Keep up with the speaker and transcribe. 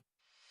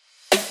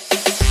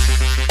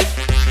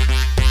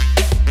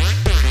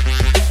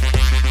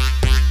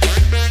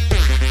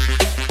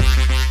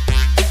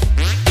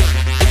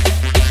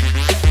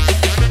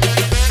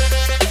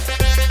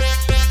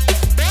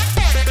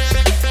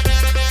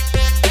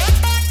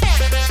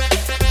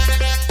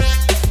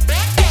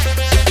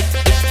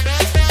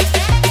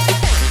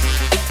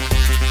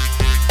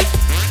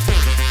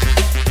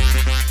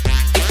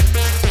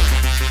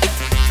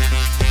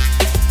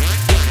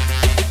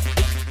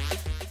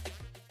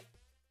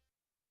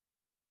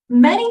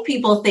Many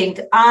people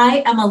think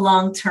I am a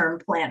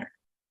long-term planner.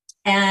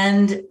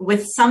 And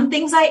with some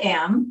things I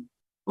am,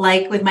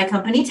 like with my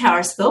company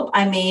TowerScope,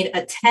 I made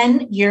a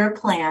 10-year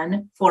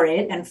plan for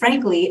it. And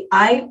frankly,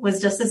 I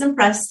was just as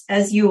impressed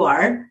as you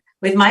are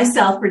with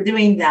myself for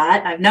doing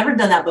that. I've never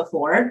done that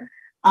before.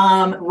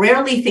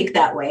 Rarely think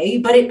that way,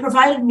 but it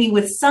provided me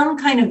with some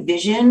kind of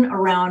vision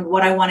around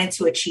what I wanted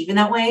to achieve in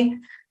that way.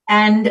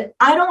 And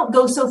I don't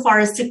go so far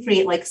as to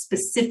create like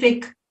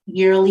specific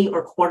yearly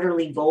or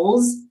quarterly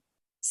goals.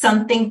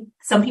 Some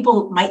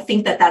people might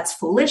think that that's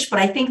foolish, but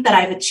I think that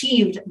I've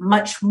achieved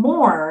much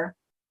more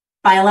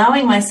by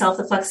allowing myself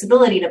the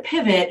flexibility to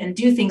pivot and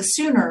do things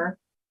sooner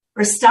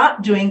or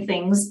stop doing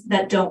things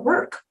that don't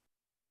work,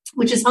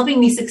 which is helping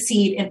me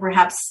succeed in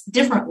perhaps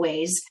different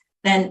ways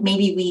than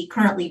maybe we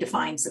currently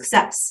define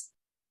success.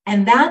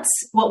 And that's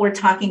what we're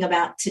talking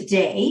about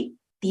today,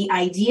 the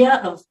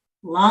idea of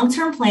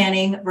long-term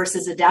planning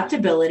versus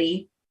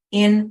adaptability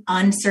in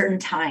uncertain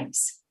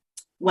times.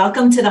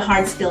 Welcome to the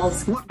Hard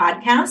Skills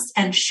podcast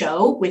and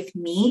show with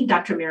me,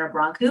 Dr. Mira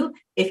Brancu.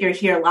 If you're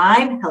here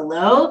live,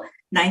 hello.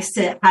 Nice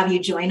to have you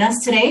join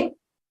us today.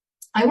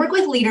 I work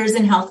with leaders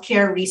in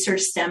healthcare, research,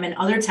 STEM, and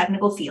other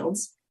technical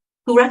fields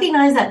who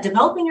recognize that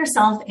developing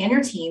yourself and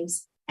your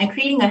teams and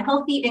creating a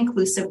healthy,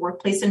 inclusive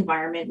workplace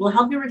environment will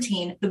help you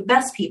retain the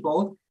best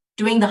people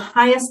doing the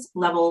highest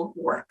level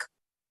work.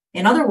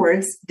 In other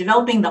words,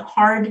 developing the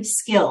hard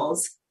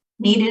skills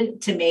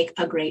needed to make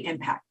a great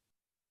impact.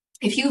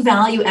 If you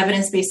value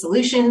evidence-based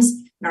solutions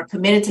and are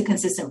committed to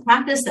consistent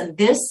practice, then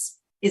this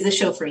is the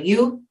show for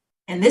you.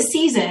 And this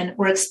season,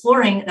 we're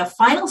exploring the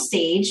first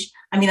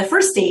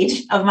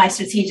stage of my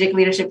strategic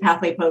leadership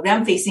pathway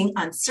program, Facing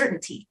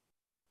Uncertainty.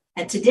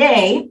 And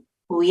today,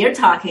 we are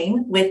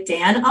talking with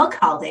Dan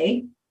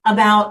Alcalde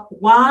about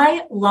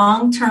why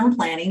long-term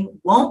planning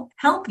won't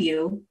help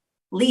you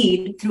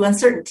lead through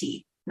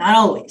uncertainty. Not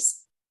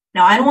always.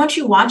 Now, I don't want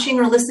you watching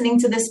or listening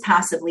to this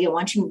passively. I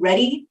want you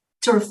ready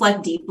to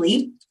reflect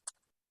deeply.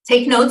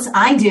 Take notes,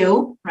 I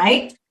do,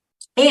 right?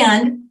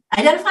 And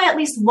identify at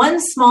least one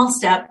small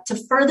step to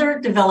further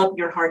develop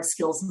your hard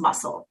skills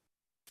muscle.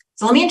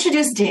 So let me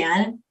introduce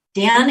Dan.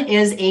 Dan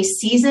is a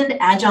seasoned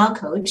agile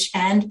coach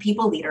and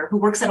people leader who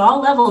works at all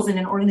levels in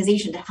an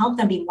organization to help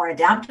them be more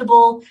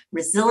adaptable,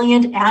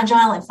 resilient,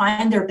 agile, and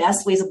find their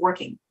best ways of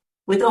working.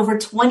 With over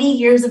 20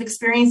 years of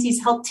experience,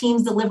 he's helped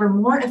teams deliver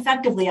more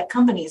effectively at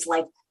companies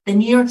like the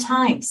New York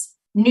Times,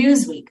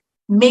 Newsweek,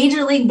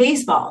 Major League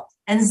Baseball,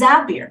 and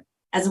Zapier,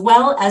 as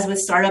well as with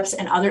startups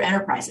and other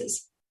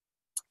enterprises.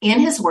 In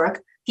his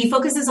work, he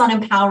focuses on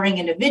empowering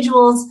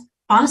individuals,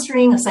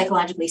 fostering a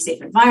psychologically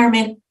safe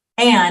environment,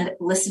 and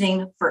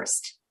listening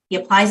first. He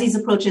applies these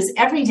approaches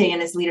every day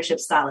in his leadership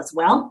style as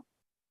well.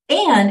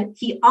 And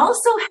he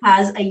also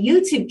has a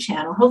YouTube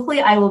channel. Hopefully,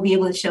 I will be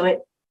able to show it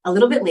a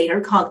little bit later,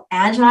 called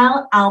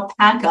Agile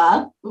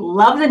Alpaca.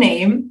 Love the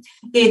name.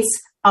 It's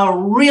a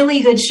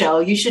really good show.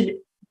 You should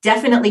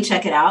definitely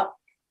check it out.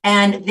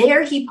 And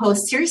there he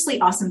posts seriously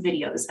awesome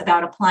videos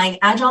about applying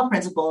agile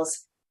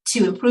principles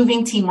to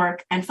improving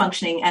teamwork and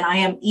functioning. And I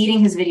am eating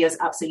his videos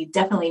up, so you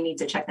definitely need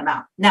to check them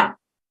out. Now,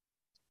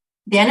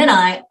 Dan and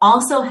I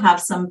also have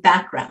some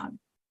background.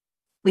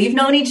 We've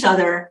known each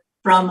other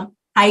from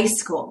high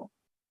school,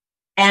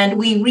 and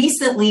we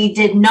recently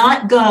did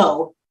not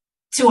go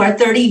to our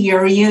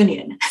 30-year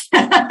reunion.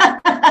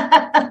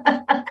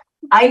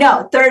 I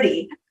know,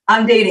 30.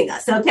 I'm dating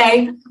us,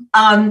 okay?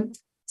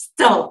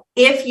 So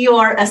if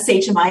you're a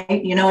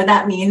Sachemite, you know what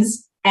that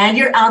means, and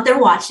you're out there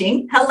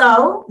watching,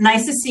 hello,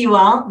 nice to see you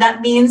all. That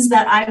means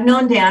that I've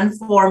known Dan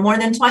for more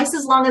than twice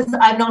as long as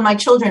I've known my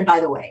children, by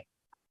the way.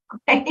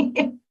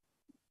 Okay?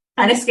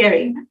 Kind of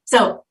scary.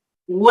 So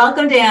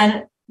welcome,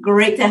 Dan.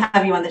 Great to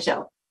have you on the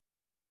show.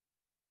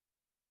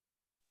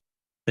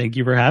 Thank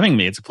you for having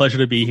me. It's a pleasure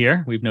to be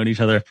here. We've known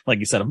each other, like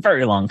you said, a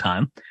very long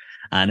time.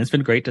 And it's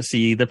been great to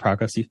see the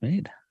progress you've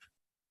made.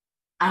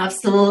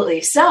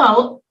 Absolutely.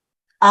 So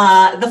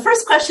the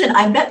first question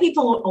I bet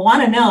people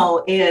want to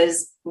know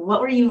is,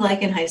 what were you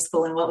like in high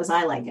school and what was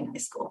I like in high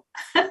school?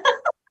 Do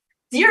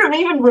you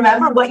even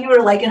remember what you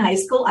were like in high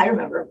school? I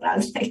remember what I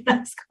was like in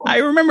high school. I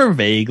remember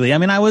vaguely. I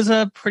mean, I was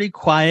a pretty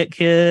quiet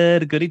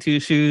kid, goody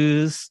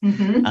two-shoes.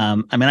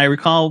 Mm-hmm. I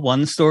recall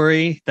one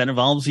story that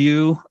involves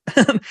you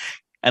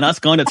and us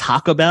going to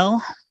Taco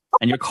Bell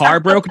and your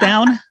car broke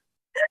down.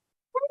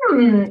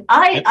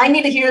 I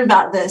need to hear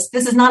about this.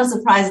 This is not a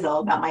surprise, though,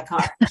 about my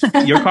car.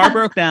 Your car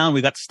broke down.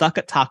 We got stuck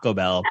at Taco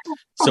Bell.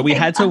 So we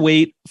had to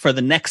wait for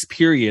the next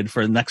period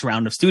for the next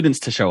round of students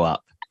to show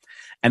up.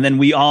 And then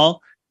we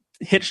all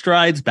hitched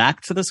rides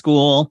back to the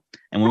school.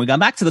 And when we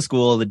got back to the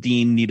school, the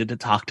dean needed to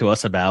talk to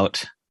us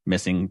about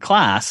missing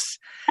class,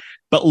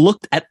 but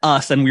looked at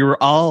us and we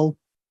were all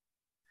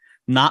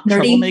not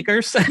nerdy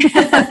troublemakers.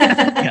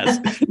 Yes,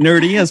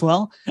 nerdy as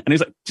well. And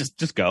he's like,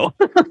 just go.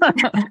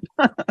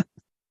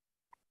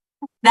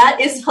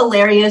 That is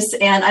hilarious.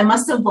 And I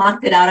must have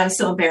blocked it out. I'm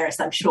so embarrassed,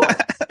 I'm sure.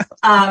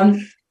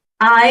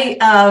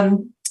 I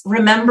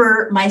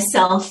remember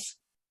myself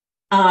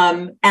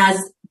as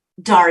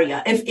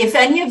Daria. If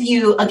any of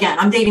you, again,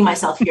 I'm dating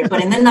myself here,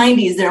 but in the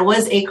 90s, there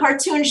was a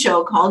cartoon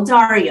show called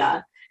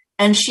Daria,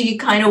 and she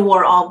kind of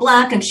wore all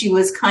black, and she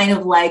was kind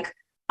of like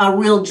a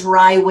real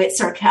dry wit,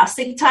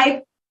 sarcastic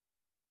type.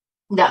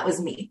 That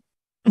was me.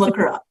 Look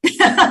her up.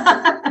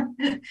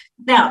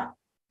 Now,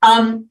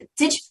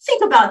 did you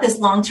think about this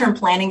long-term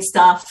planning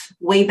stuff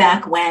way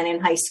back when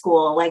in high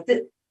school? Like,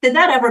 did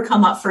that ever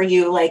come up for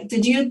you? Like,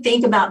 did you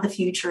think about the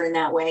future in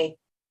that way?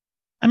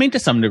 I mean, to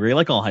some degree,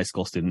 like all high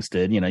school students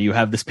did, you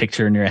have this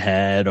picture in your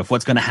head of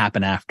what's going to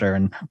happen after.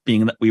 And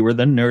being that we were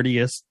the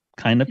nerdiest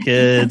kind of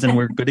kids and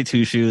we're goody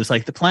two shoes,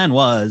 like the plan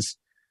was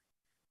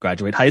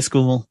graduate high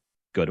school,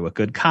 go to a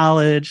good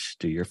college,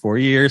 do your 4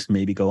 years,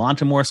 maybe go on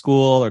to more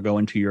school or go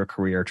into your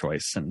career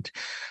choice. And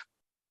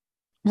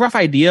rough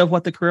idea of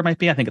what the career might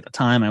be. I think at the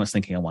time I was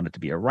thinking I wanted to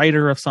be a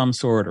writer of some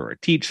sort or a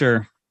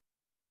teacher.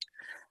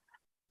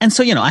 And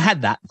so, I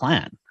had that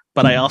plan,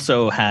 but I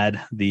also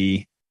had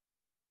the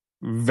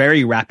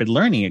very rapid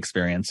learning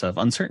experience of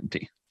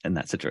uncertainty in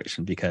that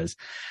situation because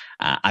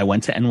I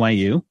went to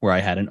NYU where I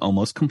had an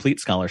almost complete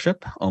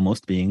scholarship,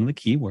 almost being the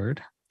key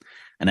word.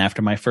 And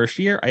after my first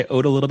year, I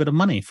owed a little bit of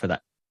money for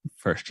that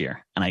first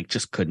year. And I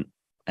just couldn't,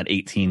 at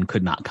 18,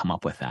 could not come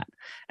up with that.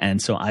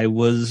 And so I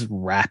was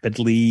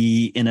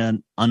rapidly in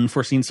an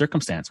unforeseen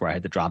circumstance where I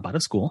had to drop out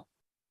of school,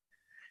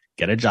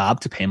 get a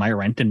job to pay my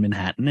rent in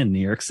Manhattan in New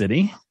York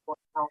City,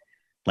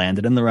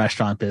 landed in the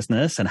restaurant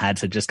business and had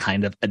to just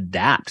kind of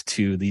adapt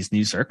to these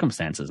new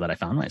circumstances that I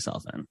found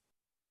myself in.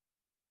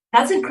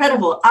 That's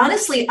incredible.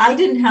 Honestly, I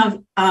didn't have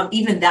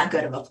even that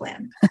good of a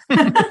plan.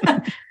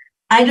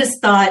 I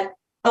just thought,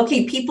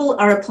 okay, people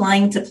are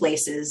applying to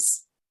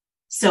places,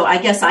 so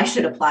I guess I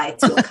should apply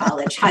to a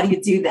college. How do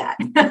you do that?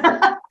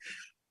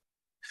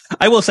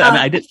 I will say,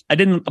 I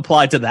didn't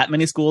apply to that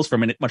many schools for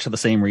much of the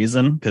same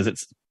reason, because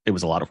it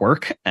was a lot of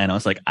work. And I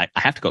was like, I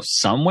have to go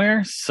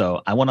somewhere.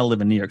 So I want to live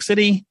in New York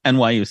City.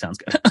 NYU sounds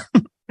good.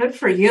 Good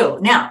for you.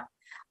 Now,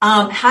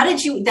 how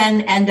did you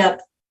then end up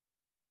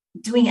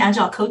doing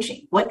agile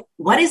coaching?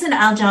 What is an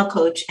agile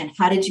coach and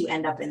how did you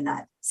end up in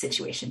that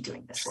situation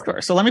doing this work?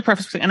 Sure. So let me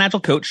preface an agile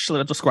coach. So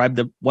I'll describe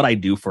what I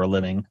do for a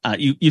living.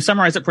 You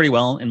summarized it pretty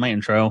well in my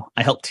intro.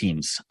 I help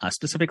teams,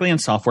 specifically in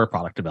software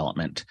product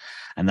development.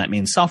 And that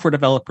means software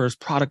developers,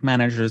 product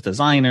managers,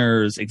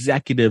 designers,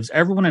 executives,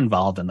 everyone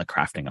involved in the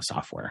crafting of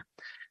software.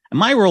 And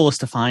my role is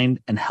to find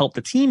and help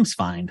the teams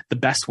find the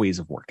best ways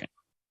of working.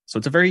 So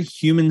it's a very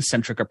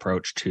human-centric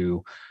approach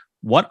to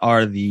what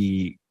are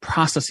the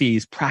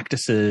processes,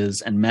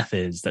 practices, and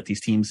methods that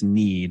these teams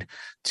need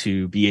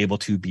to be able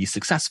to be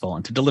successful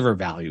and to deliver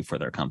value for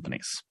their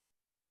companies.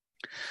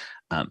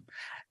 A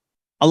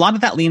lot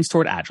of that leans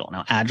toward Agile.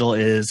 Now, Agile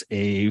is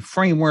a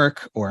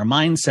framework or a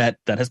mindset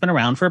that has been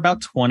around for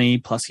about 20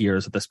 plus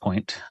years at this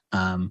point.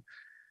 Won't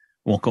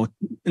go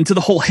into the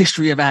whole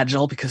history of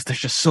Agile because there's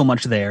just so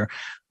much there.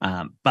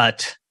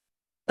 But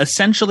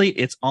essentially,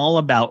 it's all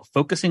about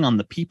focusing on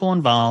the people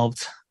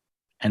involved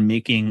and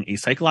making a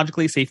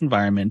psychologically safe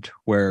environment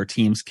where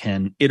teams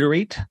can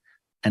iterate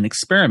and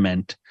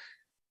experiment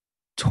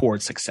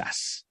towards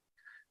success.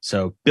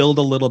 So build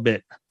a little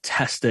bit,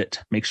 test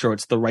it, make sure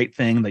it's the right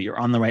thing, that you're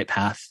on the right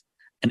path,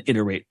 and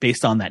iterate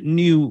based on that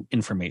new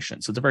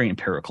information. So it's a very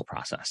empirical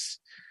process.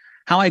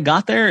 How I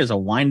got there is a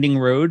winding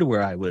road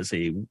where I was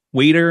a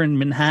waiter in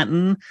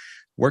Manhattan,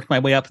 worked my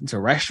way up into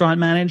restaurant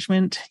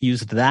management,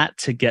 used that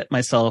to get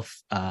myself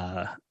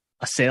a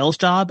sales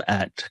job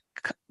at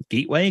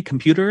Gateway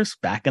Computers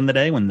back in the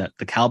day when the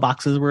Cal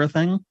boxes were a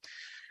thing.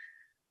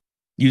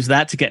 Used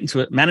that to get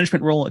into a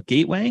management role at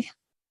Gateway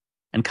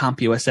and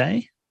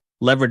CompUSA.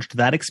 Leveraged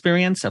that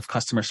experience of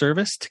customer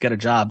service to get a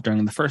job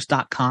during the first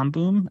 .com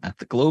boom at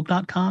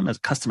theglobe.com as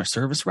a customer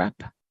service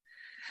rep.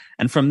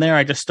 And from there,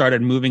 I just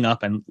started moving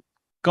up and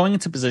going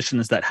into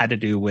positions that had to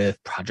do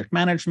with project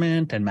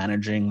management and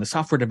managing the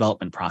software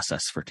development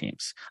process for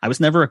teams. I was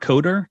never a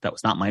coder. That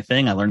was not my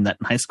thing. I learned that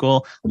in high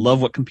school.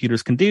 Love what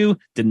computers can do.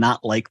 Did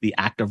not like the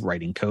act of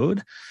writing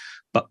code.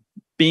 But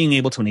being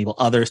able to enable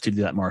others to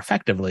do that more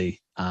effectively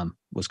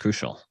was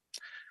crucial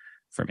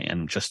for me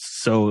and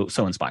just so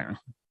inspiring.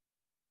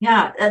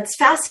 Yeah, that's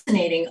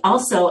fascinating.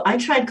 Also, I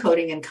tried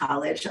coding in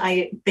college.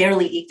 I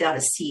barely eked out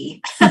a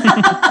C.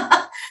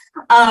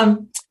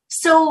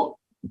 So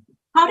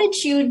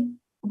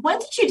when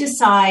did you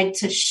decide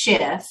to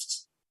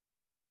shift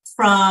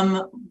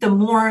from the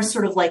more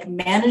sort of like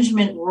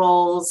management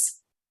roles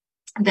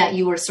that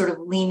you were sort of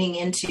leaning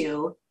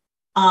into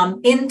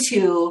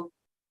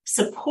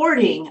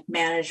supporting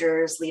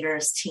managers,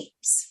 leaders,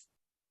 teams?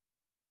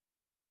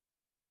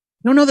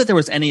 I don't know that there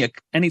was any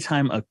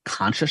time a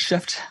conscious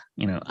shift.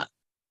 A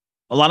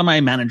lot of my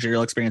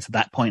managerial experience at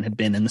that point had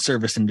been in the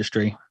service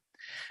industry.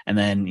 And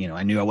then,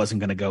 I knew I wasn't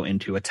going to go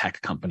into a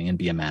tech company and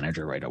be a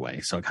manager right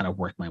away. So I kind of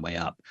worked my way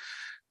up.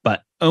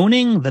 But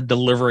owning the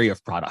delivery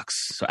of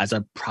products, so as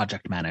a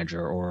project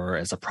manager or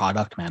as a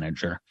product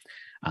manager,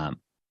 I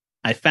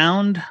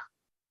learned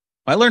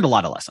a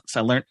lot of lessons.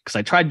 I learned because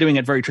I tried doing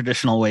it very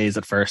traditional ways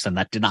at first, and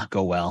that did not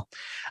go well.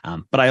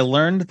 But I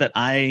learned that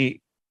I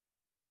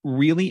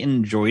really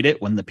enjoyed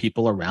it when the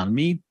people around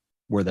me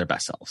were their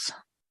best selves.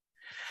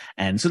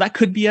 And so that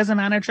could be as a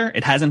manager.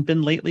 It hasn't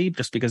been lately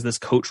just because this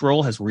coach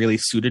role has really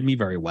suited me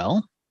very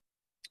well.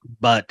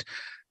 But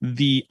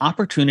the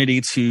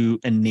opportunity to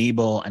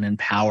enable and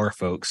empower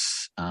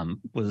folks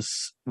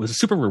was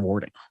super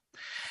rewarding.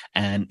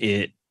 And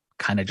it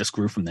kind of just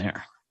grew from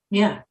there.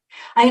 Yeah.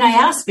 I mean, I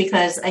asked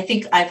because I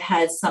think I've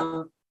had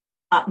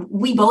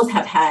we both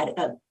have had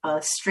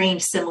a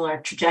strange, similar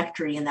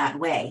trajectory in that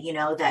way,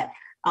 that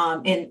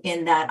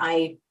in that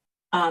I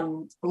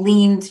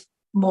leaned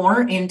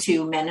more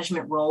into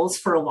management roles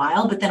for a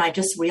while, but then I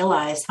just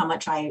realized how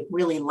much I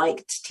really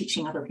liked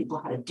teaching other people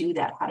how to do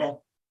that, how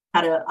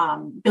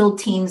to build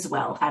teams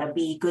well, how to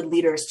be good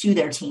leaders to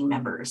their team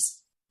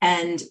members.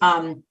 And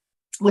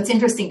what's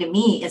interesting to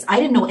me is I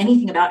didn't know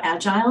anything about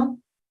Agile,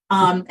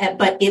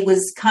 but it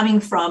was coming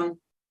from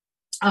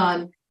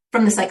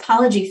the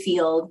psychology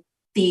field.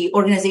 The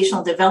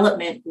organizational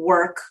development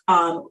work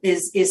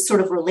is sort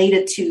of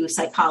related to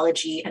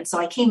psychology. And so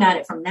I came at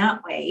it from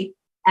that way.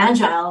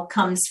 Agile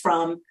comes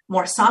from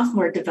more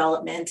software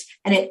development,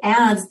 and it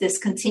adds this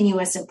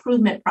continuous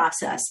improvement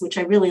process, which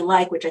I really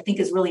like, which I think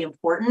is really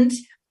important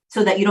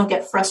so that you don't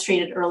get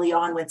frustrated early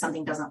on when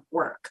something doesn't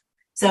work.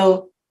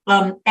 So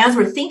as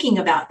we're thinking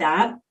about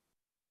that,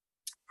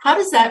 how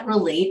does that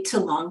relate to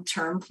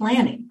long-term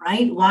planning,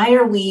 right? Why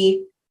are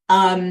we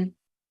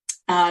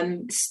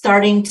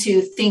starting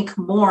to think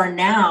more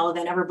now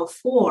than ever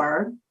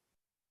before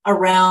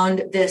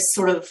around this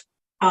sort of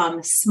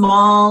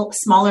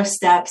smaller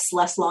steps,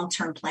 less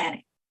long-term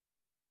planning?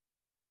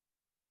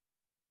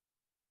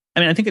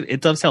 I mean, I think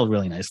it dovetails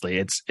really nicely.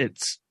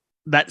 It's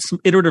that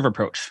iterative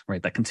approach,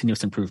 right? That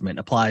continuous improvement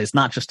applies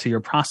not just to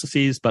your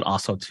processes, but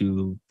also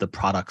to the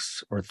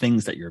products or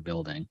things that you're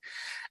building.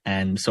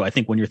 And so I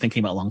think when you're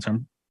thinking about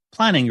long-term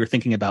planning, you're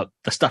thinking about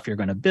the stuff you're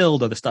going to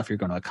build or the stuff you're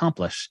going to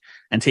accomplish,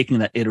 and taking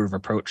that iterative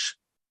approach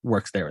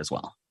works there as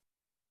well.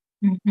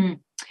 Mm-hmm.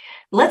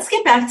 Let's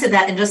get back to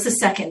that in just a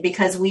second,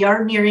 because we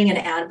are nearing an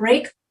ad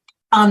break.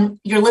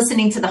 You're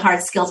listening to The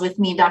Hard Skills with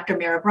me, Dr.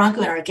 Mira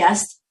Branco, and our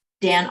guest,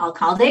 Dan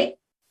Alcalde.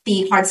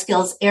 The Hard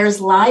Skills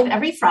airs live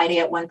every Friday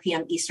at 1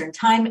 p.m. Eastern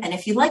Time. And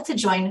if you'd like to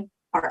join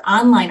our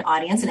online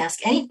audience and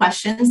ask any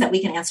questions that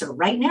we can answer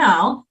right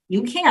now,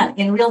 you can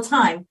in real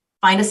time.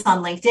 Find us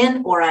on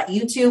LinkedIn or at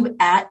YouTube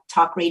at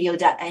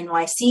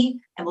talkradio.nyc,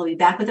 and we'll be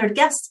back with our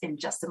guests in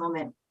just a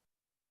moment.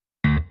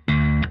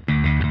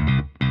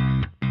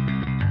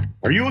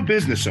 Are you a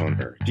business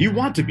owner? Do you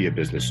want to be a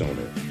business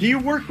owner? Do you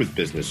work with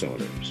business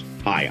owners?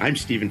 Hi, I'm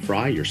Stephen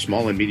Fry, your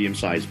small and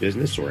medium-sized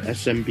business or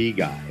SMB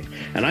guy,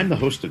 and I'm the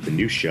host of the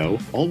new show,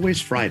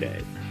 Always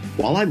Friday.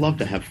 While I love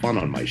to have fun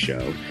on my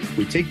show,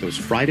 we take those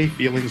Friday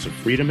feelings of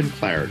freedom and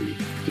clarity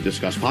to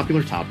discuss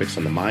popular topics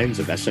on the minds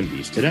of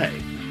SMBs today.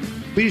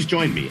 Please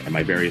join me and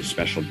my various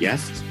special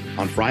guests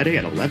on Friday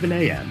at 11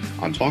 a.m.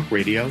 on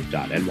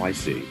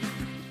talkradio.nyc.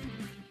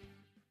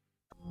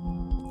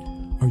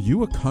 Are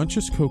you a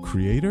conscious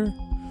co-creator?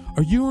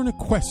 Are you on a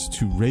quest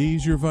to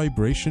raise your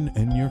vibration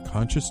and your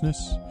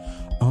consciousness?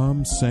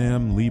 I'm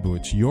Sam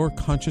Leibowitz, your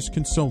conscious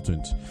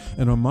consultant,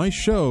 and on my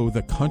show,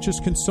 The Conscious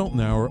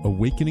Consultant Hour,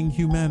 Awakening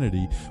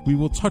Humanity, we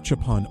will touch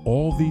upon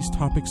all these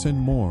topics and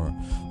more.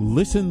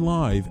 Listen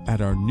live at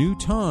our new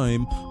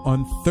time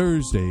on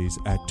Thursdays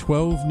at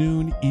 12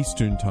 noon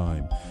Eastern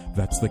Time.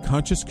 That's The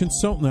Conscious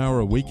Consultant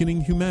Hour,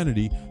 Awakening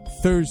Humanity,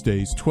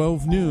 Thursdays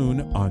 12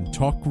 noon on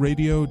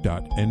talkradio.nyc.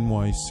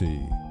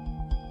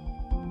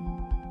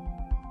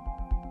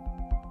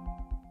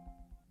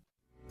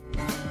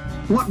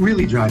 What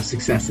really drives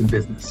success in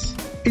business?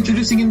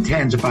 Introducing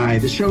Intangify,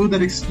 the show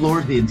that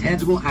explores the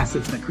intangible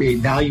assets that create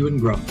value and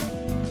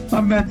growth.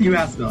 I'm Matthew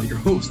Asbell, your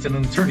host and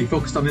an attorney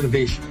focused on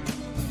innovation.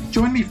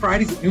 Join me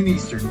Fridays at noon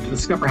Eastern to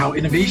discover how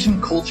innovation,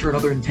 culture, and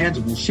other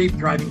intangibles shape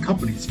thriving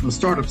companies, from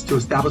startups to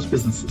established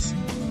businesses.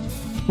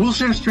 We'll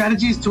share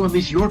strategies to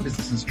unleash your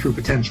business's true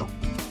potential.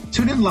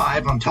 Tune in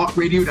live on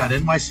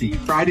talkradio.nyc,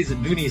 Fridays at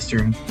noon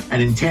Eastern,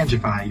 and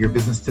Intangify your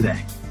business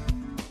today.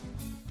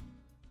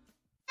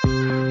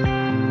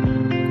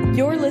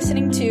 You're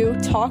listening to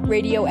Talk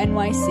Radio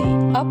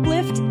NYC.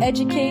 Uplift,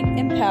 educate,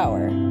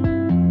 empower.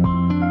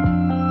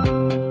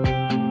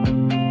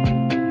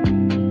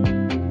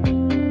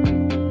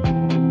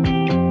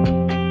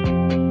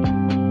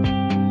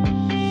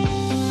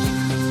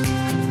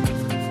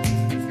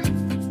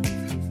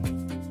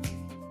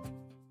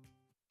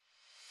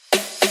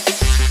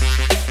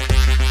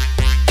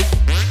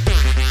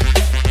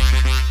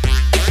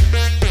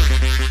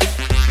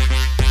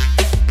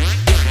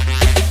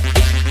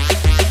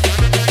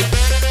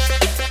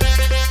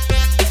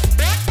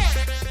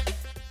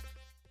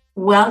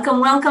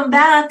 Welcome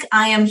back.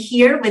 I am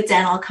here with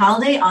Dan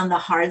Alcalde on The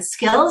Hard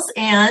Skills,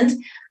 and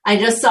I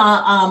just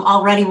saw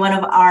already one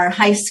of our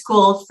high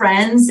school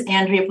friends,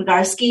 Andrea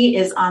Pogarski,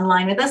 is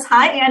online with us.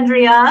 Hi,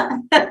 Andrea.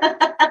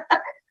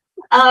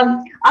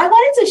 I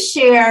wanted to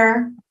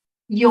share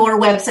your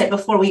website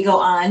before we go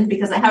on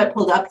because I have it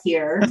pulled up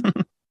here.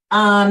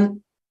 All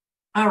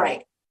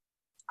right.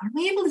 Are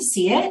we able to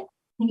see it?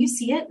 Can you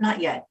see it?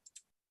 Not yet.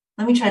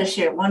 Let me try to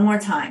share it one more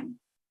time.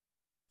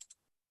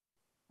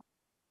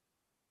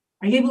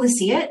 Are you able to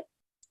see it?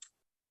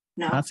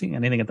 No. Not seeing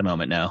anything at the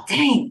moment, no.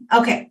 Dang.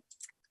 Okay.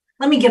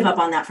 Let me give up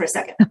on that for a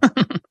second. This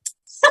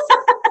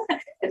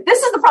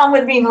is the problem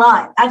with being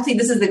live. Actually,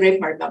 this is the great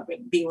part about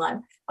being live.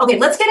 Okay,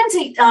 let's get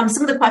into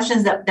some of the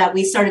questions that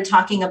we started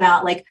talking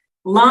about, like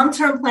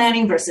long-term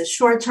planning versus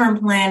short-term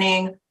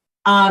planning.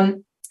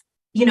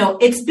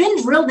 It's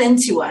been drilled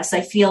into us,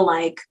 I feel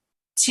like,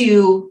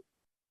 to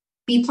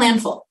be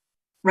planful,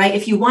 right?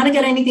 If you want to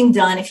get anything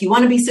done, if you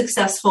want to be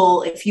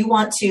successful, if you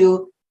want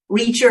to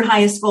reach your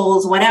highest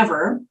goals,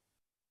 whatever,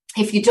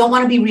 if you don't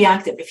want to be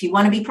reactive, if you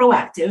want to be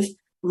proactive,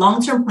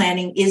 long-term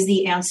planning is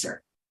the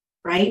answer,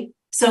 right?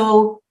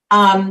 So,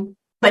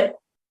 but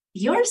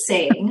you're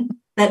saying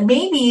that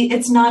maybe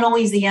it's not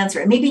always the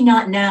answer, and maybe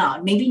not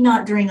now, maybe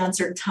not during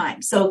uncertain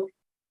times. So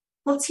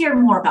let's hear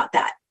more about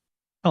that.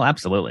 Oh,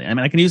 absolutely. I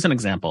mean, I can use an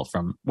example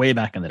from way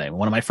back in the day.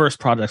 One of my first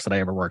projects that I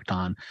ever worked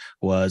on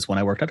was when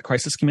I worked at a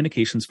crisis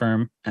communications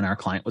firm, and our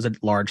client was a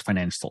large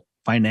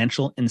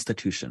financial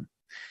institution.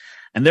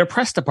 And their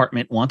press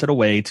department wanted a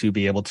way to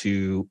be able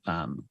to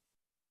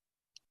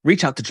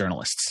reach out to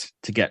journalists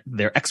to get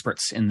their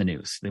experts in the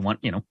news. They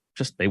want,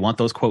 they want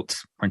those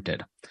quotes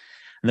printed.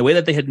 And the way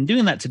that they had been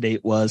doing that to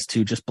date was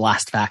to just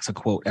blast fax a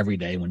quote every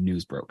day when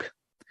news broke.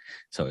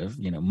 So if,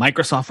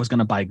 Microsoft was going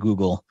to buy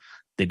Google,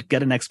 they'd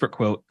get an expert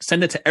quote,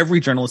 send it to every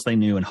journalist they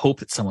knew, and hope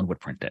that someone would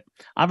print it.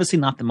 Obviously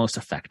not the most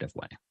effective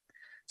way.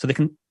 So they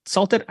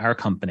consulted our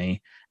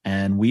company,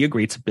 and we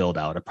agreed to build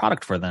out a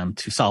product for them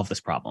to solve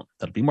this problem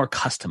that'll be more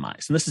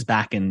customized. And this is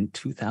back in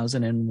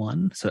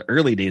 2001, so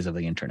early days of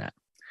the internet.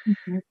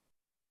 Mm-hmm.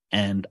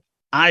 And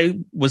I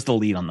was the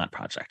lead on that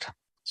project.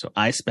 So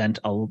I spent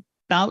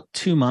about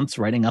 2 months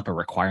writing up a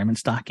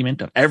requirements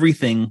document of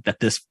everything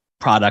that this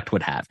product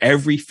would have,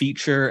 every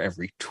feature,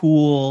 every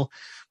tool,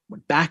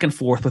 went back and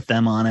forth with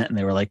them on it. And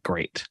they were like,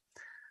 great.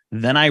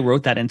 Then I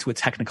wrote that into a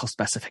technical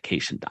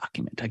specification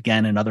document.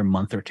 Again, another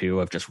month or two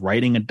of just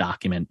writing a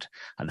document.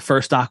 The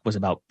first doc was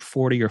about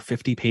 40 or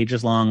 50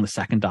 pages long. The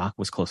second doc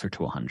was closer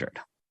to 100.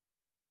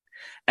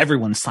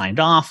 Everyone signed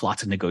off,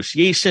 lots of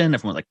negotiation.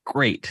 Everyone was like,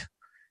 great.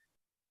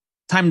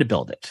 Time to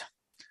build it.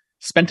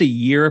 Spent a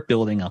year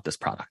building out this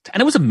product.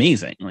 And it was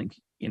amazing.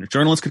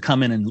 Journalists could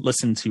come in and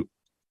listen to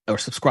or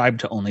subscribe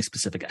to only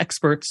specific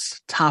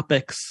experts,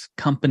 topics,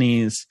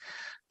 companies.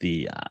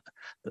 The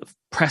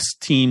press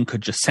team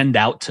could just send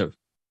out to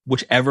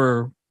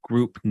whichever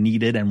group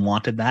needed and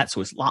wanted that.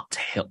 So it's a lot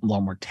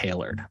more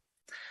tailored.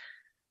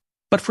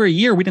 But for a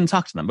year, we didn't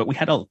talk to them, but we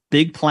had a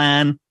big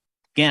plan,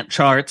 Gantt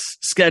charts,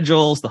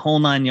 schedules, the whole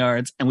 9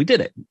 yards, and we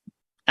did it.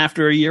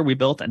 After a year, we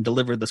built and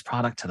delivered this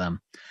product to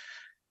them.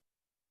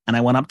 And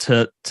I went up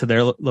to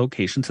their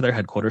location, to their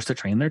headquarters to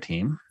train their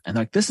team. And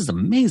they're like, this is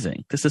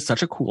amazing. This is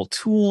such a cool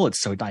tool. It's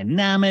so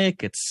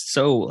dynamic. It's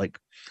so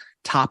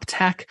top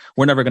tech.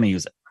 We're never going to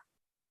use it.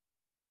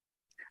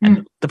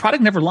 And the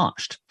product never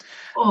launched.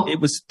 Oh. It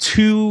was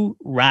too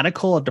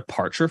radical a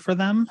departure for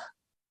them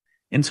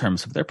in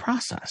terms of their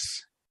process.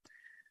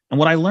 And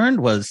what I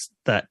learned was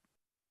that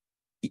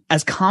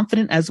as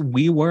confident as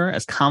we were,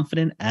 as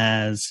confident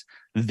as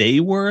they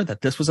were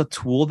that this was a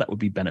tool that would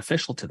be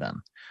beneficial to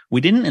them,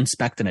 we didn't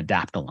inspect and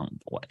adapt along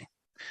the way.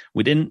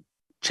 We didn't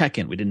check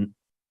in. We didn't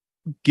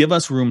give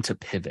us room to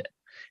pivot.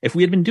 If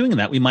we had been doing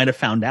that, we might have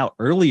found out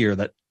earlier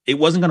that it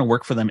wasn't going to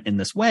work for them in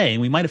this way,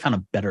 and we might have found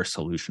a better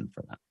solution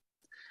for them.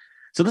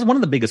 So this is one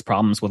of the biggest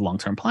problems with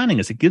long-term planning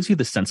is it gives you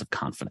the sense of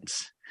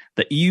confidence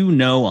that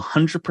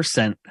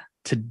 100%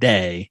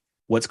 today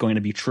what's going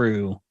to be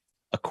true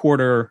a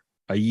quarter,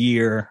 a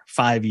year,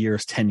 5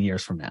 years, 10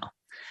 years from now.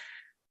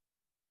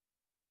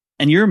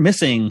 And you're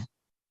missing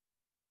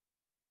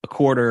a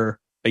quarter,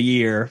 a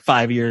year,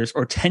 5 years,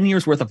 or 10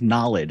 years worth of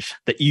knowledge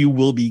that you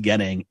will be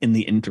getting in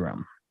the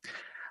interim,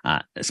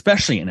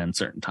 especially in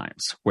uncertain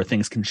times where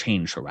things can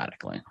change so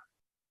radically.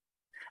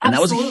 And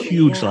Absolutely, that was a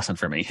huge lesson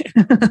for me.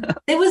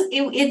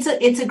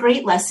 It's a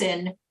great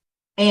lesson.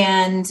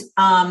 And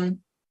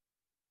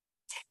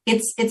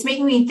it's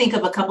making me think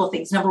of a couple of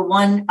things. Number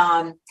one,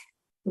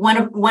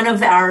 one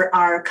of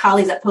our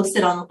colleagues that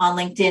posted on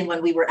LinkedIn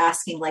when we were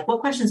asking, what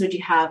questions would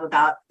you have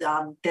about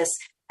this?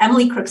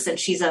 Emily Crookston,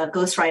 she's a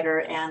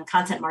ghostwriter and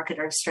content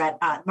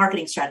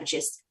marketing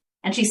strategist.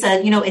 And she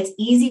said, it's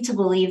easy to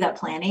believe that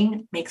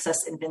planning makes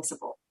us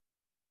invincible.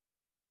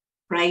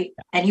 Right.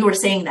 And you were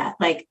saying that,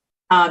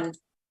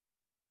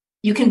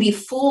 you can be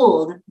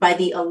fooled by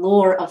the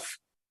allure of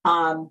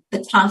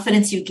the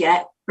confidence you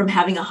get from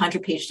having a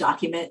 100-page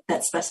document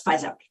that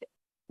specifies everything.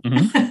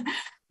 Mm-hmm.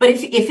 But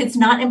if it's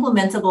not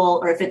implementable,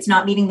 or if it's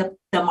not meeting the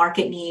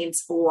market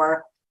needs,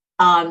 or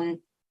not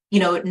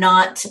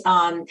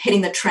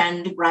hitting the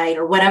trend right,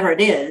 or whatever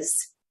it is,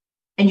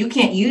 and you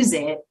can't use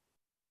it,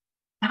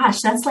 gosh,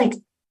 that's like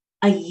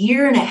a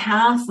year and a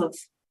half of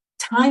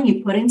time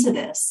you put into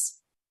this,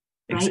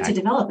 right, exactly, to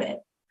develop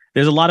it.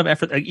 There's a lot of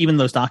effort, even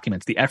those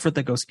documents, the effort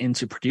that goes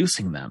into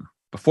producing them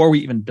before we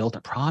even built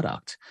a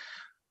product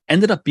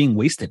ended up being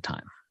wasted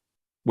time,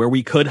 where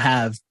we could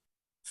have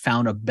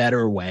found a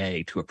better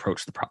way to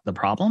approach the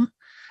problem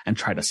and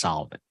try to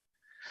solve it.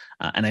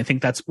 And I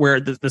think that's where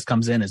this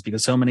comes in, is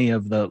because so many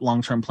of the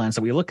long-term plans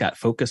that we look at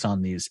focus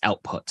on these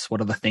outputs.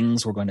 What are the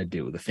things we're going to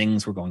do, the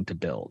things we're going to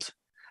build,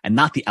 and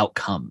not the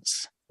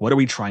outcomes. What are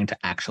we trying to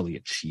actually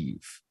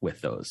achieve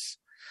with those?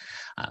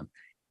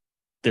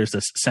 There's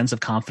this sense of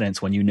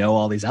confidence when you know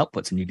all these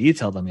outputs and you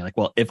detail them. You're like,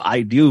 well, if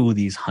I do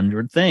these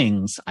 100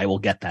 things, I will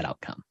get that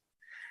outcome.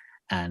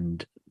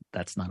 And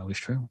that's not always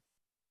true.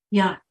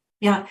 Yeah.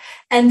 Yeah.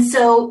 And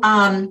so,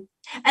 and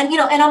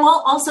I'm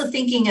also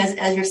thinking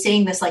as you're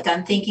saying this, like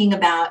I'm thinking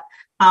about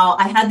how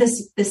I had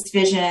this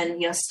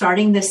vision,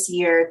 starting this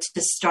year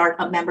to start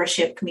a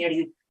membership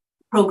community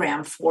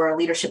program for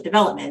leadership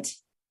development.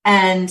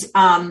 And,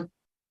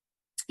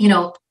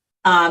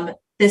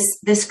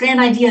 this grand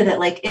idea that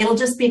like, it'll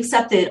just be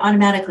accepted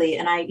automatically.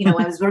 And I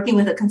was working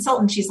with a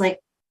consultant. She's like,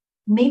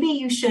 maybe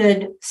you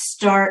should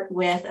start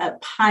with a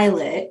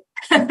pilot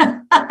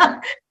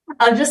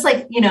of just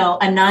like, a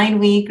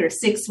 9-week or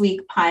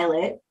 6-week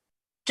pilot,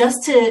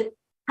 just to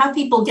have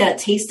people get a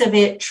taste of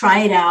it, try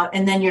it out,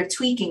 and then you're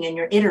tweaking and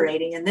you're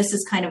iterating. And this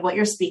is kind of what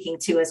you're speaking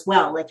to as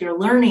well. Like you're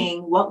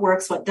learning what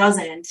works, what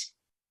doesn't,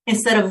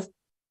 instead of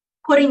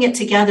putting it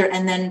together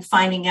and then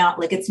finding out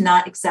like it's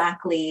not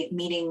exactly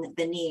meeting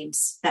the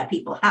needs that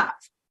people have.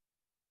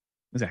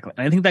 Exactly.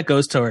 And I think that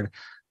goes toward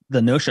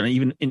the notion,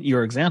 even in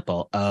your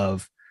example,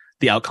 of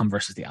the outcome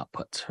versus the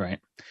outputs, right?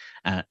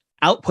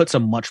 Outputs are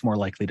much more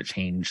likely to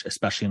change,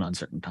 especially in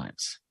uncertain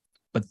times.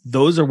 But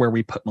those are where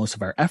we put most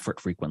of our effort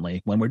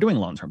frequently when we're doing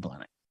long-term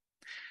planning.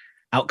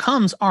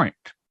 Outcomes aren't.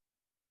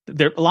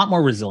 They're a lot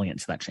more resilient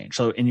to that change.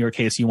 So in your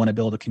case, you want to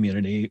build a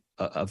community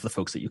of the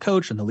folks that you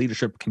coach and the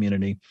leadership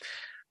community.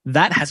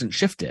 That hasn't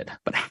shifted,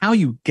 but how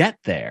you get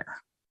there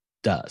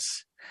does.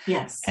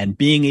 Yes. And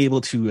being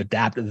able to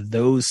adapt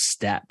those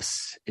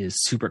steps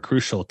is super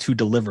crucial to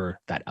deliver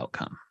that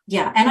outcome.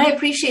 Yeah. And I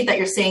appreciate that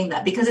you're saying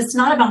that, because it's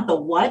not about the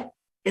what,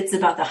 it's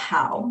about the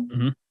how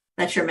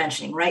that you're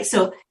mentioning, right?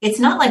 So it's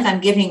not like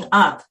I'm giving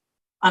up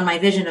on my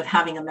vision of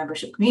having a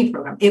membership community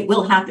program. It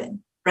will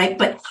happen, right?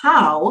 But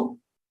how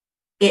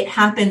it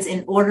happens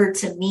in order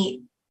to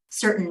meet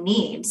certain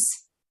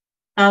needs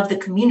of the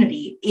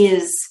community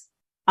is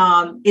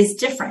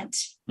different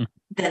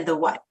than the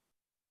what.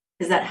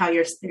 Is that how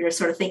you're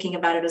sort of thinking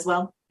about it as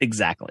well?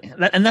 Exactly.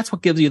 And that's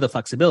what gives you the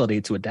flexibility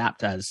to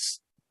adapt as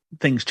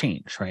things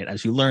change, right?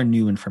 As you learn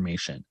new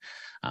information.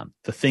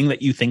 The thing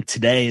that you think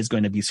today is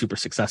going to be super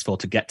successful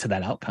to get to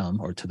that outcome,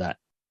 or to that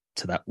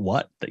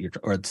what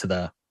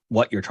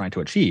you're trying to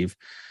achieve,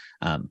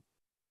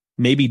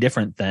 may be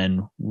different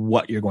than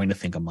what you're going to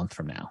think a month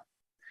from now.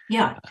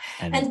 Yeah.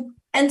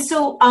 And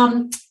so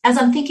as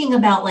I'm thinking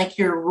about like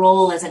your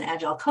role as an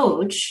agile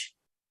coach,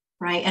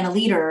 right, and a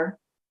leader,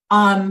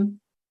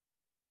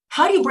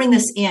 how do you bring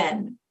this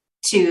in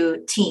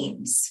to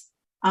teams?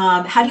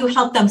 How do you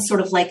help them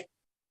sort of like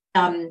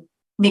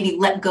maybe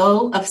let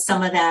go of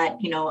some of that,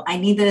 I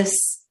need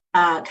this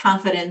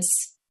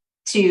confidence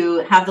to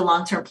have the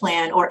long-term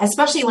plan, or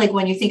especially like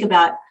when you think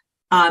about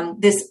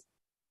this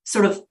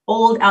sort of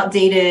old,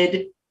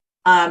 outdated,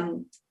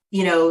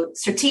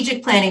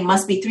 strategic planning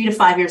must be 3 to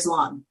 5 years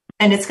long.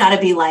 And it's got to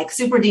be like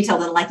super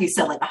detailed. And like you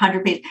said, like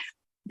 100 pages,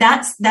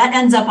 that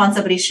ends up on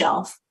somebody's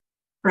shelf,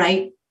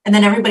 right? And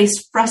then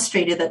everybody's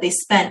frustrated that they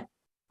spent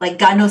like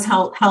God knows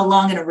how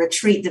long in a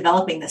retreat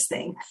developing this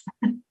thing.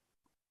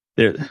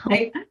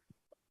 Right?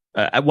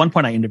 At one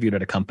point I interviewed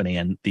at a company,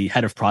 and the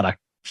head of product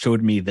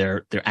showed me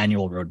their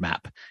annual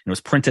roadmap. And it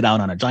was printed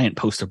out on a giant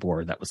poster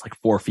board that was like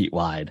 4 feet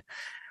wide.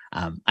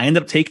 I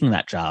ended up taking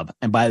that job.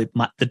 And by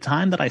the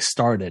time that I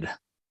started,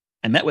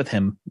 I met with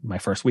him my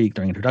first week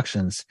during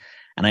introductions,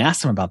 and I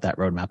asked him about that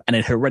roadmap, and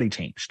it had already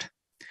changed.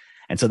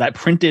 And so that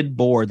printed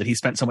board that he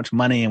spent so much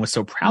money and was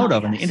so proud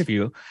of in the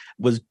interview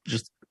was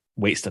just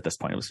waste at this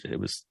point. It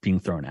was being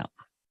thrown out.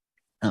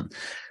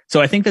 So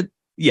I think that,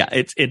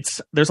 yeah,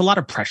 there's a lot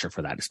of pressure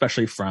for that,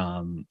 especially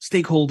from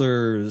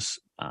stakeholders,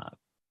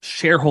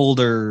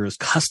 shareholders,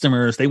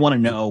 customers. They want to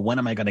know, when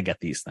am I going to get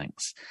these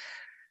things?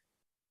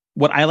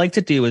 What I like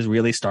to do is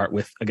really start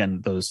with,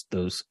 again,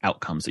 those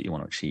outcomes that you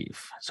want to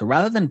achieve. So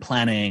rather than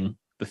planning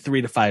the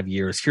 3 to 5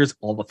 years, here's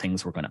all the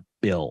things we're going to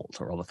build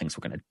or all the things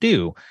we're going to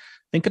do.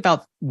 Think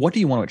about, what do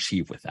you want to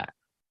achieve with that?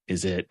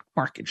 Is it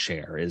market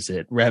share? Is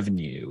it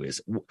revenue?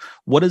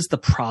 What is the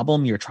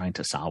problem you're trying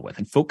to solve with?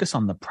 And focus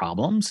on the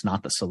problems,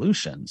 not the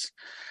solutions.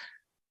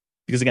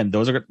 Because again,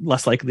 those are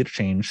less likely to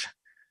change.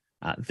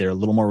 They're a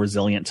little more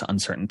resilient to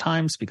uncertain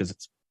times, because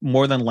it's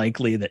more than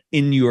likely that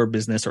in your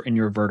business or in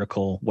your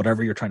vertical,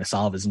 whatever you're trying to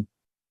solve,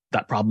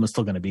 that problem is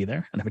still going to be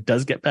there. And if it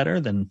does get better,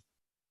 then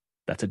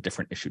that's a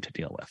different issue to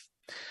deal with.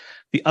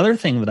 The other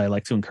thing that I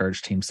like to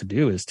encourage teams to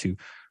do is to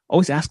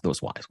always ask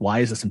those whys. Why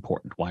is this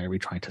important? Why are we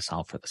trying to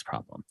solve for this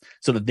problem?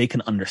 So that they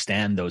can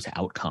understand those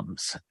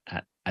outcomes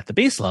at the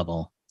base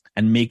level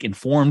and make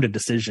informed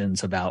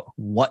decisions about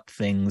what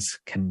things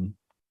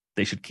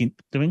they should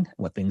keep doing,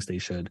 what things they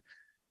should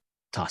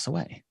toss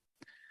away.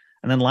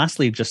 And then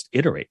lastly, just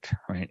iterate,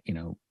 right?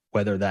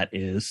 Whether that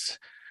is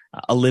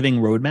a living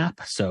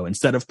roadmap. So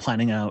instead of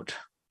planning out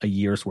a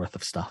year's worth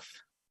of stuff,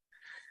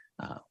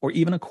 or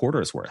even a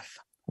quarter's worth,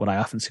 what I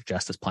often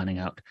suggest is plan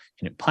out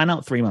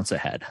 3 months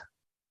ahead,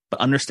 but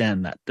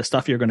understand that the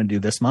stuff you're going to do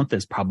this month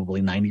is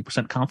probably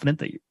 90%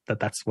 confident that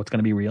that's what's going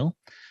to be real.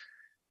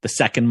 The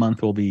second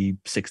month will be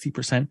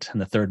 60%,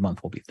 and the third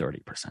month will be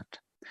 30%.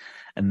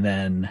 And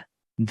then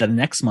the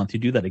next month you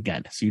do that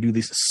again. So you do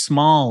these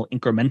small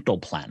incremental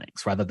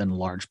plannings rather than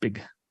large,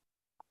 big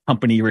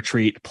company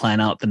retreat, plan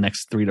out the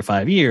next 3 to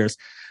 5 years,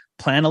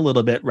 plan a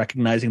little bit,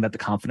 recognizing that the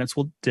confidence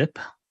will dip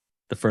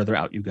the further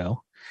out you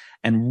go,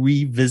 and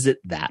revisit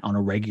that on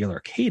a regular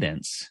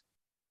cadence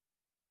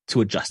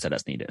to adjust it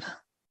as needed.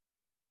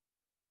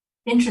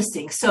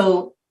 Interesting.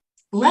 So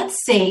let's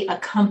say a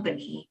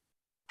company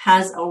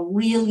has a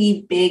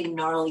really big,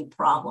 gnarly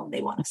problem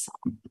they want to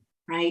solve,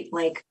 right?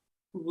 Like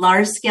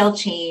large scale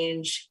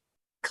change,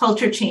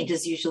 culture change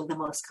is usually the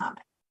most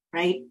common,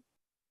 right?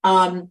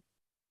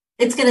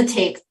 It's going to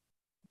take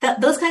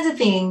those kinds of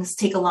things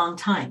take a long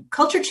time.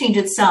 Culture change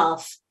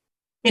itself,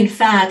 in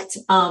fact,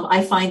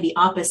 I find the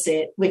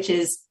opposite, which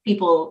is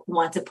people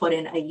want to put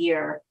in a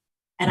year,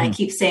 and I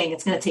keep saying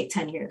it's going to take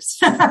 10 years,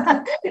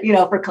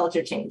 for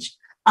culture change.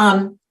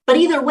 But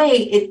either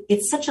way,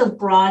 it's such a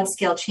broad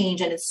scale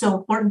change, and it's so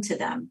important to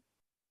them.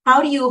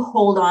 How do you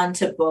hold on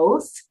to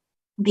both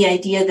the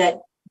idea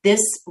that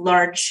this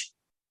large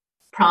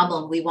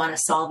problem we want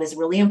to solve is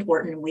really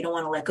important and we don't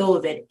want to let go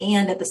of it,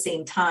 and at the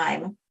same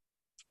time,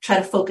 try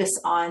to focus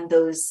on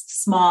those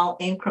small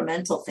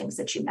incremental things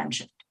that you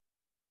mentioned?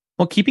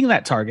 Well, keeping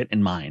that target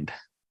in mind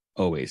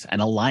always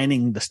and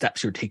aligning the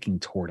steps you're taking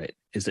toward it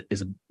is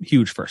a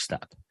huge first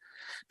step.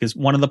 Because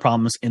one of the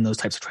problems in those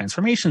types of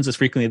transformations is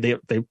frequently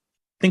they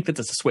think that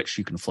it's a switch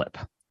you can flip,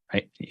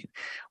 right?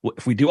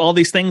 If we do all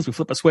these things, we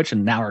flip a switch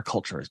and now our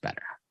culture is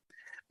better.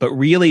 But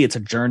really, it's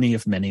a journey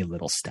of many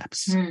little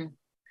steps.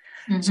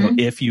 Mm-hmm. So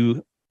if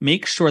you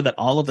make sure that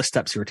all of the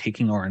steps you're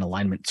taking are in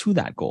alignment to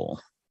that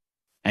goal,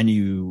 and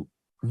you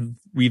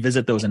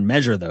revisit those and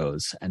measure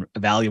those and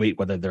evaluate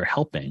whether they're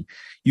helping,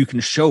 you can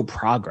show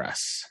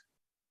progress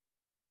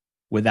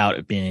without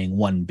it being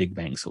one big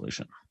bang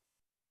solution.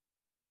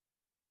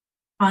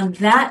 On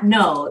that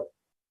note,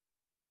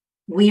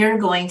 we are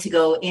going to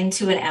go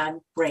into an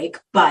ad break,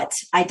 but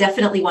I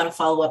definitely want to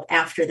follow up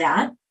after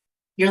that.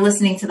 You're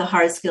listening to the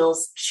Hard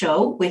Skills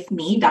Show with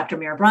me, Dr.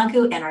 Mira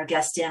Branco, and our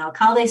guest, Dan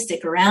Alcalde.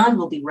 Stick around.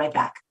 We'll be right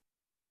back.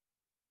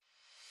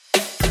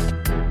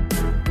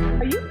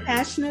 Are you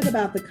passionate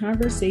about the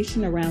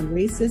conversation around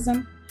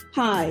racism?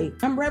 Hi,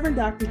 I'm Reverend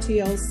Dr.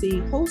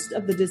 TLC, host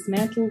of the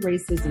Dismantle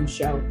Racism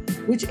Show,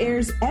 which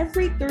airs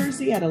every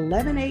Thursday at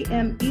 11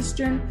 a.m.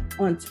 Eastern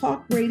on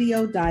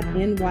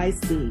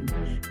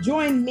talkradio.nyc.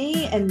 Join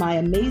me and my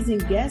amazing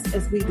guests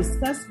as we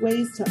discuss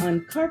ways to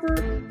uncover,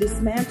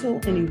 dismantle,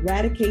 and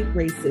eradicate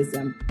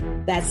racism.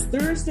 That's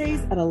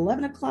Thursdays at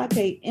 11 o'clock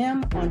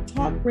a.m. on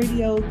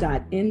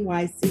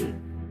talkradio.nyc.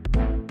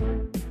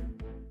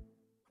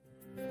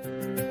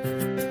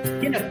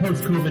 In a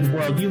post-COVID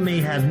world, you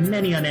may have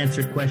many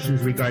unanswered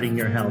questions regarding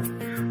your health.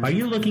 Are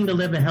you looking to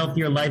live a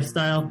healthier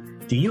lifestyle?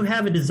 Do you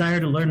have a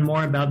desire to learn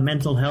more about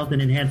mental health and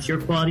enhance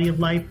your quality of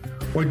life?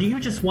 Or do you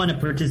just want to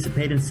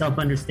participate in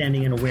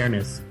self-understanding and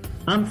awareness?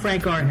 I'm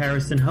Frank R.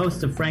 Harrison,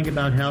 host of Frank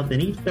About Health,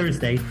 and each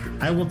Thursday,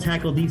 I will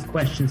tackle these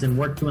questions and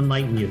work to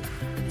enlighten you.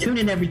 Tune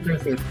in every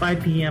Thursday at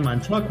 5 p.m.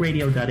 on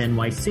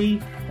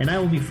talkradio.nyc, and I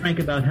will be frank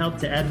about health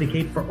to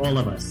advocate for all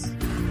of us.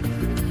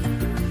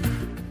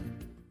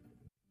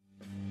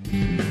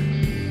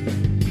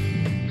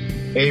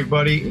 Hey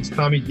everybody, it's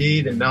Tommy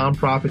D, the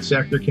Nonprofit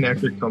Sector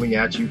Connector, coming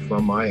at you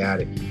from my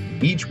attic.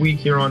 Each week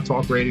here on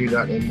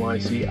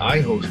talkradio.nyc,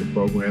 I host a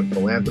program,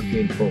 Philanthropy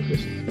in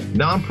Focus.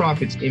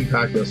 Nonprofits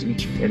impact us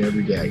each and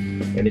every day,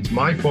 and it's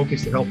my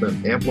focus to help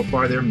them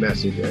amplify their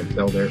message and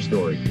tell their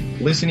story.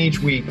 Listen each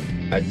week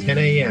at 10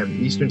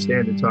 a.m. Eastern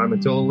Standard Time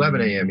until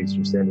 11 a.m.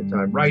 Eastern Standard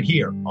Time right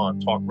here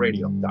on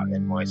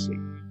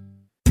talkradio.nyc.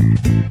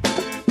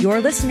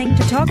 You're listening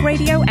to Talk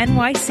Radio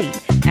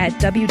NYC at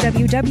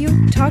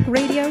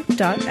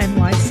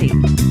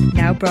www.talkradio.nyc.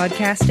 Now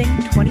broadcasting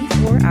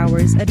 24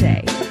 hours a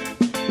day.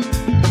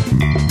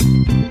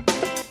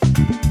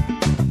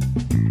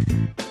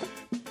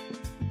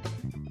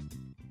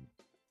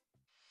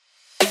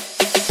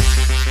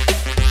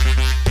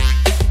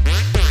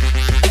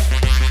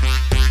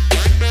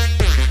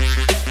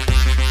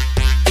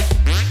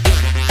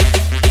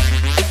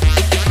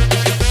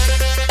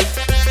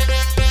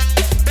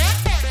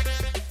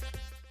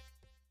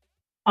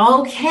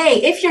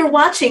 Okay, if you're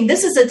watching,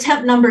 this is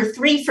attempt number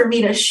 3 for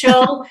me to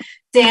show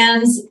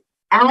Dan's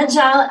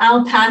Agile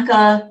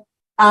Alpaca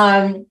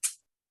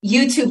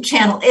YouTube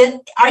channel.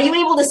 Are you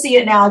able to see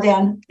it now,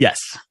 Dan? Yes.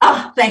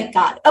 Oh, thank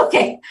God.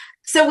 Okay,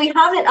 so we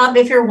have it up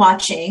if you're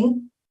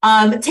watching.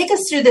 Take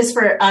us through this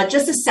for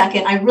just a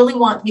second. I really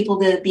want people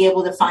to be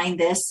able to find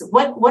this.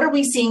 What are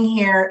we seeing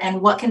here,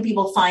 and what can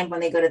people find when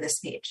they go to this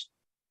page?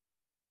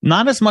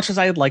 Not as much as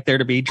I'd like there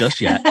to be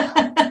just yet.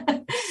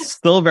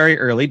 Still very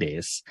early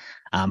days.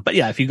 But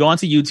yeah, if you go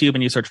onto YouTube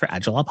and you search for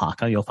Agile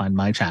Alpaca, you'll find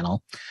my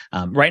channel.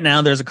 Right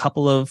now, there's a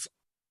couple of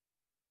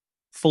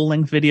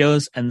full-length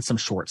videos and some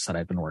shorts that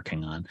I've been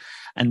working on.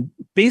 And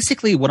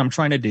basically what I'm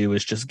trying to do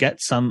is just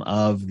get some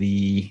of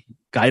the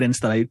guidance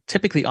that I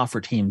typically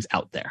offer teams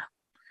out there.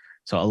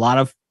 So a lot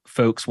of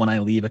folks, when I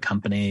leave a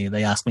company,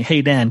 they ask me,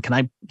 hey, Dan, can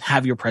I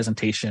have your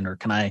presentation? Or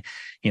can I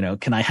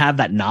have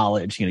that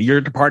knowledge?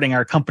 You're departing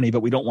our company,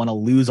 but we don't want to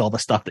lose all the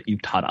stuff that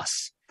you've taught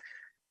us.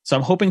 So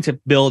I'm hoping to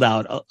build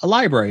out a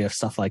library of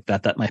stuff like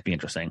that might be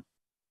interesting.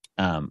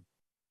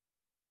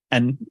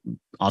 And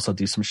also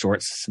do some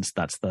shorts, since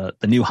that's the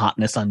new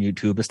hotness on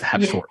YouTube, is to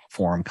have short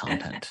form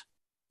content.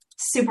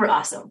 Super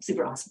awesome.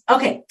 Super awesome.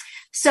 Okay.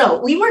 So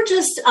we were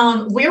just,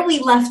 where we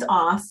left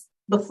off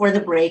before the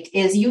break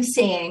is you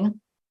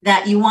saying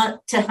that you want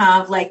to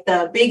have like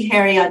the big,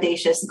 hairy,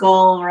 audacious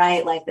goal,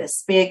 right? Like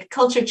this big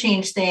culture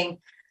change thing.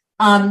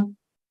 And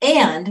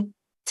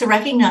to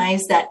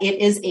recognize that it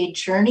is a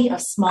journey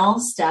of small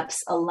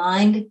steps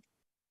aligned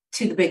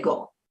to the big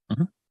goal.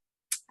 Mm-hmm.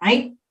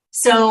 Right?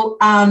 So,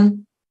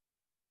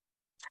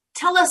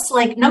 tell us,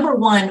 like, number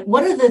one,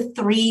 what are the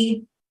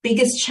 3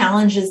 biggest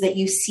challenges that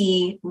you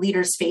see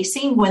leaders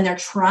facing when they're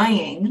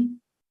trying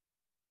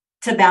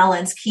to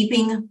balance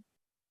keeping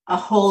a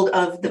hold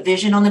of the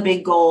vision on the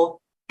big goal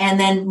and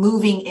then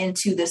moving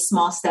into the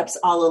small steps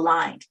all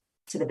aligned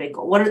to the big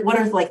goal? What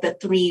are like the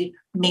 3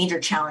 major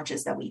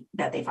challenges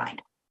that they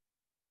find?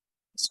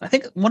 So I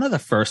think one of the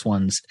first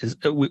ones is,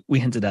 we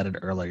hinted at it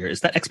earlier, is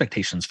that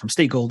expectations from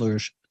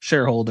stakeholders,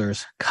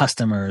 shareholders,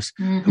 customers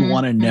who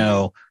want to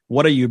know,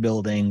 what are you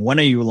building? When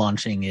are you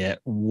launching it?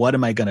 What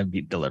am I going to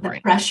be delivering?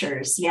 The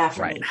pressures. Yeah.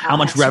 Right. How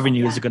much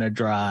revenue is it going to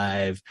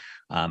drive?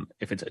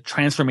 If it's a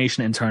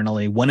transformation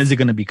internally, when is it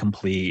going to be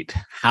complete?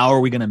 How are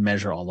we going to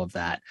measure all of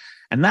that?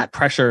 And that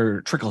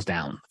pressure trickles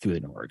down through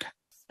the org.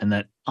 And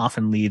that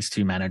often leads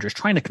to managers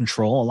trying to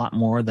control a lot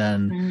more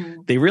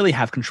than they really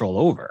have control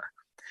over.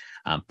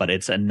 But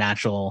it's a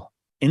natural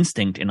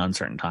instinct in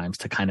uncertain times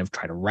to kind of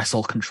try to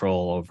wrestle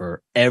control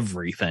over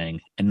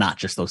everything and not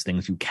just those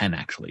things you can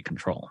actually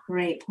control.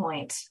 Great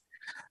point.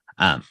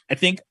 I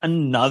think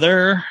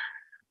another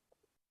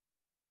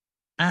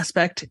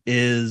aspect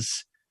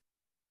is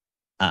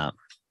trying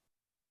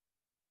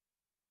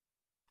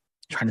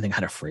to think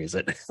how to phrase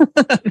it.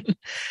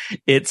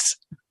 It's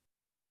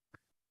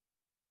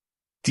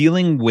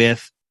dealing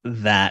with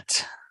that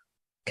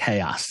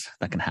chaos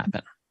that can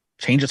happen.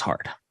 Change is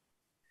hard.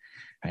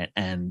 Right.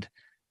 And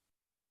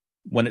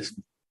when it's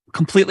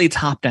completely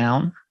top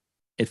down,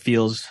 it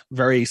feels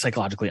very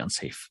psychologically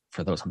unsafe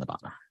for those on the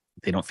bottom.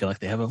 They don't feel like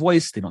they have a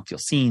voice. They don't feel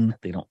seen.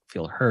 They don't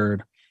feel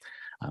heard.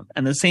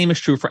 And the same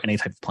is true for any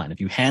type of plan. If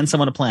you hand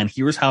someone a plan,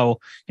 here's how,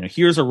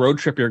 here's a road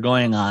trip you're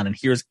going on, and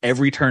here's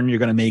every turn you're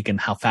going to make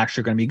and how fast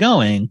you're going to be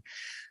going,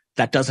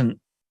 that doesn't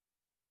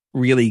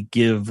really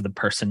give the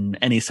person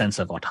any sense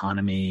of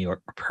autonomy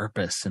or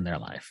purpose in their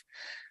life.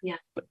 Yeah.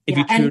 But if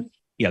go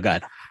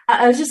ahead.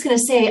 I was just going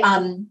to say,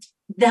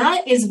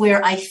 that is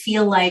where I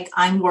feel like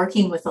I'm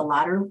working with a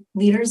lot of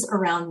leaders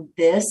around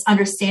this,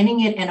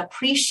 understanding it and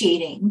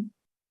appreciating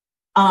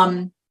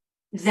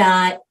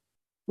that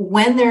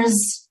when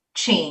there's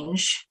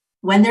change,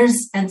 when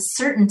there's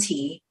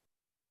uncertainty,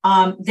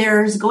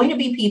 there's going to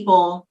be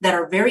people that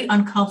are very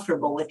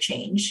uncomfortable with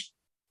change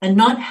and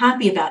not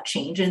happy about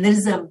change. And this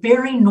is a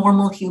very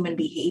normal human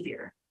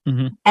behavior.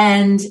 Mm-hmm.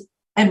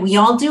 And we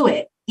all do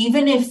it.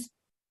 Even if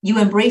you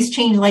embrace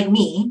change like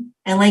me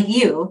and like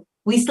you,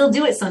 we still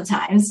do it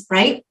sometimes,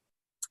 right?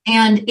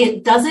 And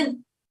it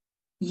doesn't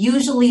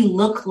usually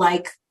look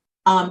like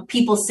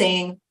people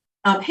saying,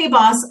 hey,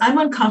 boss, I'm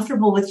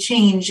uncomfortable with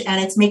change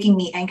and it's making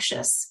me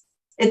anxious.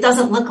 It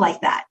doesn't look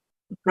like that,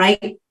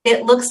 right?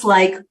 It looks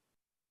like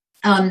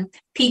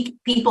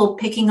people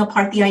picking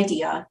apart the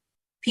idea,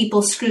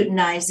 people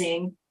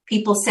scrutinizing,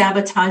 people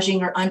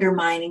sabotaging or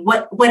undermining,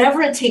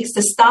 whatever it takes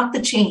to stop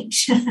the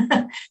change,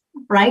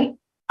 right?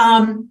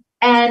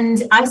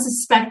 And I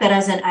suspect that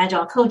as an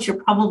agile coach,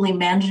 you're probably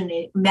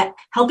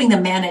helping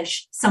them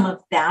manage some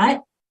of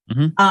that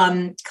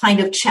kind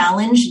of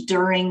challenge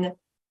during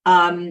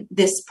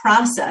this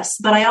process.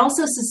 But I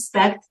also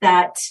suspect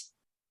that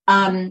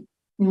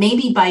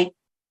maybe by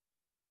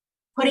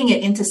putting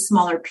it into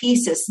smaller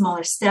pieces,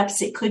 smaller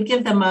steps, it could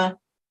give them a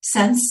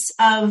sense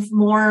of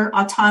more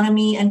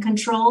autonomy and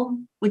control.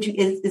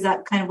 Is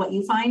that kind of what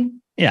you find?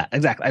 Yeah,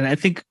 exactly. And I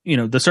think,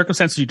 the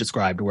circumstances you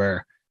described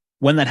where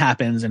when that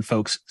happens and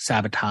folks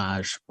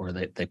sabotage or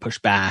they push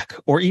back,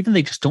 or even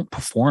they just don't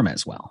perform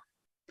as well,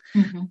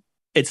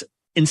 it's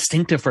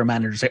instinctive for a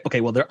manager to say, okay,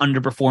 well, they're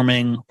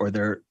underperforming or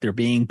they're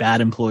being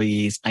bad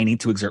employees. I need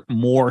to exert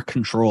more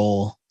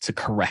control to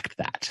correct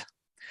that.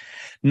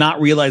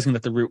 Not realizing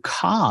that the root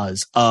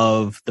cause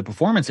of the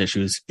performance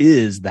issues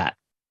is that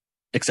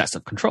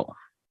excessive control.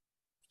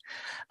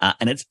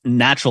 And it's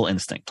natural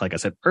instinct. Like I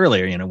said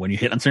earlier, when you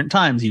hit uncertain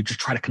times, you just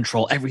try to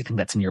control everything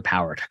that's in your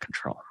power to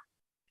control.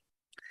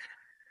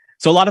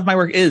 So a lot of my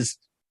work is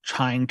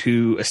trying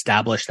to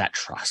establish that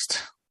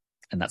trust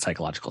and that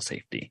psychological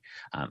safety.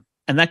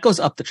 And that goes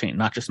up the chain,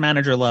 not just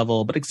manager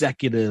level, but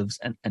executives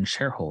and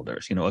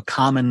shareholders. A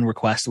common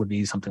request would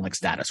be something like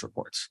status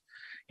reports.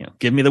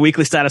 Give me the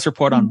weekly status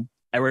report on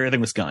where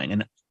everything was going.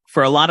 And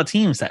for a lot of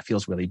teams, that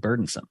feels really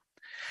burdensome.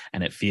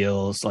 And it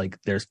feels like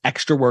there's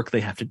extra work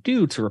they have to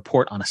do to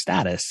report on a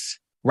status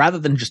rather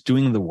than just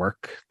doing the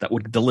work that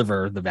would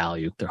deliver the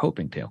value they're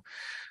hoping to.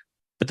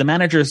 But the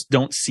managers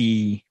don't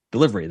see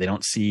delivery. They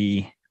don't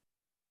see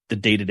the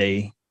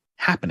day-to-day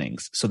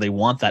happenings. So they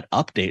want that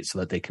update so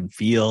that they can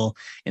feel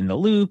in the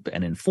loop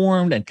and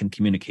informed and can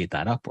communicate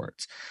that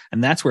upwards.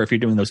 And that's where if you're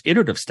doing those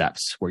iterative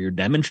steps where you're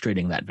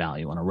demonstrating that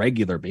value on a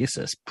regular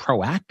basis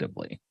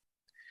proactively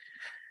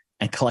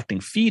and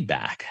collecting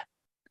feedback,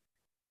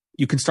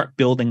 you can start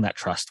building that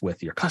trust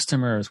with your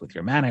customers, with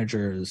your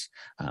managers.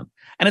 And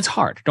it's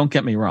hard, don't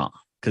get me wrong,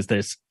 because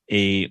there's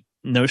a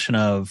notion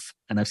of,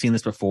 and I've seen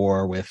this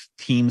before with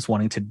teams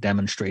wanting to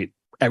demonstrate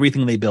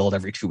everything they build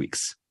every 2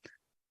 weeks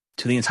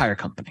to the entire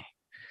company.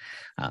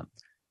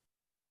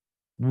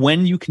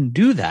 When you can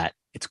do that,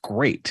 it's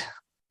great.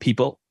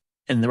 People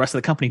and the rest of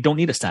the company don't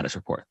need a status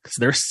report because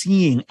they're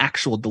seeing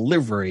actual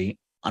delivery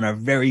on a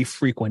very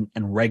frequent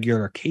and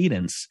regular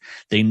cadence.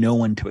 They know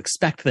when to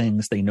expect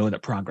things. They know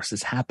that progress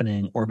is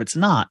happening, or if it's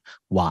not,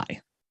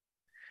 why.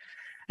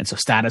 And so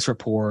status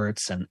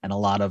reports and a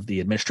lot of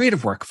the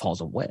administrative work falls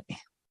away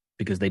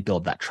because they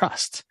build that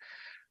trust.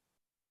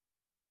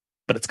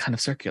 But it's kind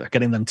of circular.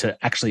 Getting them to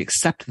actually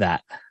accept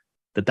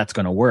that's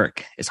going to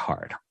work is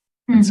hard.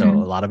 And so a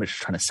lot of it's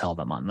trying to sell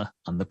them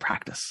on the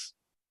practice.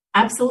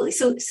 Absolutely.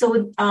 So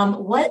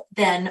what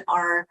then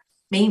are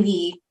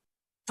maybe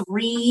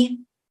 3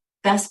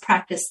 best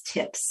practice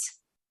tips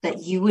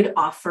that you would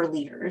offer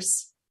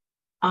leaders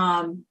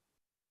trying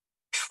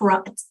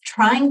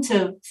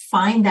to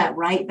find that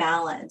right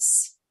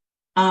balance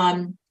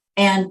and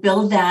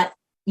build that,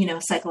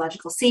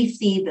 psychological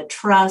safety, the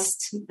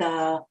trust,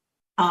 the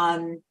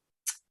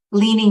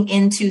leaning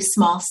into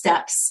small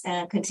steps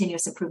and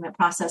continuous improvement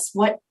process?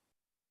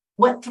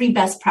 What 3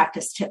 best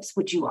practice tips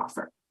would you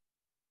offer?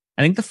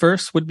 I think the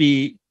first would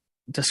be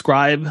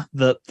describe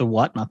the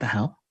what, not the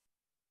how.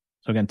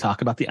 So again,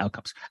 talk about the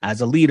outcomes.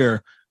 As a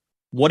leader,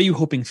 what are you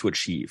hoping to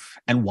achieve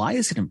and why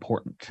is it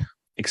important?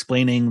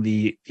 Explaining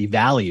the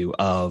value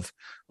of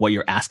what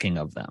you're asking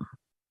of them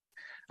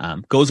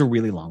goes a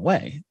really long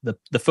way.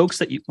 The folks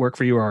that work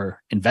for you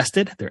are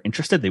invested, they're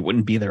interested, they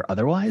wouldn't be there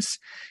otherwise.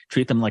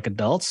 Treat them like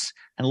adults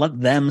and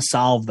let them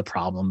solve the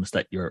problems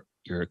that you're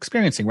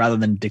experiencing rather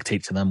than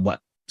dictate to them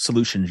what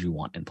solutions you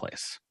want in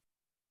place.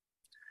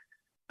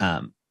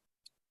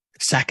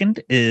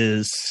 Second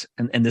is,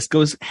 and this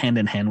goes hand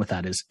in hand with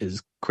that,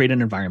 is create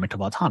an environment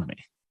of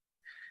autonomy.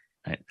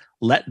 Right?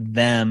 Let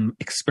them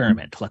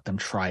experiment. Let them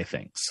try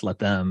things. Let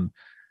them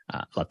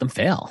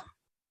fail.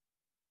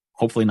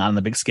 Hopefully not on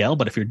the big scale,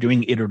 but if you're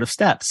doing iterative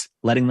steps,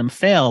 letting them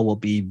fail will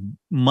be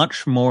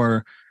much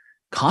more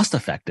cost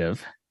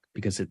effective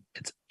because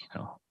it's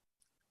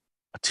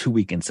a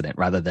 2-week incident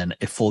rather than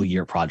a full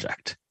year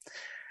project.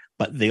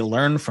 But they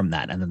learn from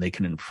that and then they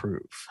can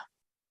improve.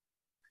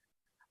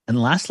 And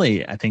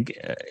lastly, I think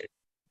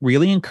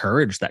really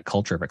encourage that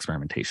culture of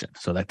experimentation.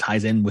 So that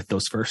ties in with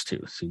those first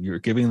 2. So you're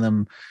giving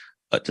them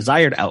a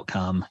desired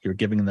outcome. You're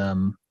giving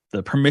them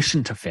the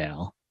permission to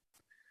fail.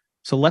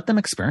 So let them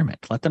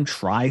experiment. Let them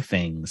try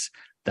things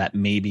that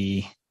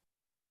maybe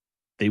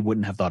they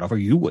wouldn't have thought of or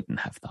you wouldn't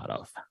have thought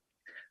of.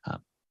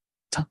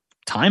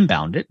 Time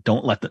bound it.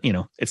 Don't let them,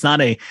 it's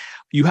not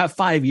you have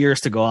 5 years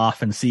to go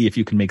off and see if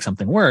you can make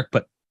something work,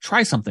 but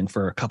try something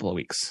for a couple of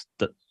weeks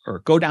or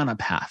go down a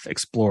path,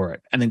 explore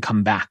it, and then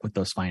come back with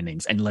those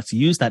findings. And let's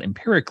use that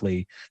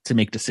empirically to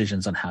make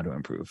decisions on how to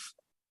improve.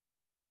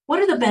 What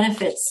are the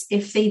benefits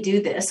if they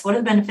do this? What are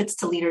the benefits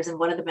to leaders and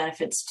what are the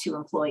benefits to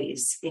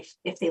employees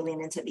if they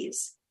lean into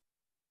these?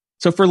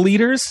 So for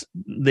leaders,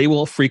 they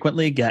will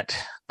frequently get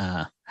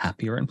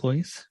happier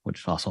employees,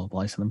 which also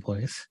applies to the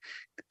employees.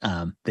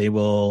 They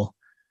will,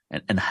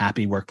 and a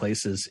happy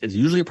workplace is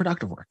usually a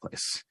productive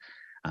workplace.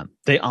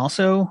 They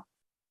also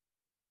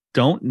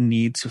don't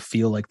need to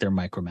feel like they're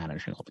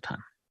micromanaging all the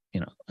time.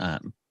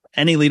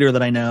 Any leader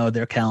that I know,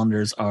 their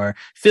calendars are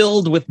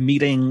filled with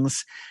meetings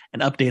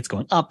and updates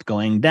going up,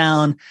 going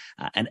down,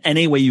 and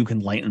any way you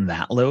can lighten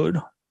that load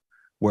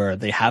where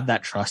they have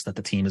that trust that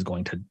the team is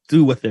going to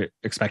do what they're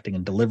expecting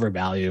and deliver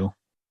value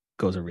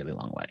goes a really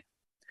long way.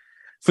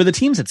 For the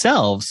teams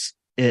themselves,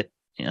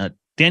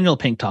 Daniel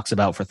Pink talks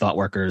about for thought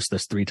workers,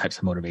 there's 3 types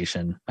of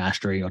motivation: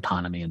 mastery,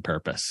 autonomy, and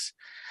purpose.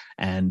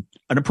 And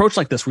an approach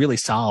like this really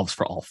solves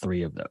for all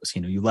 3 of those.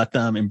 You let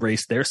them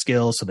embrace their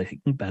skills so they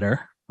can get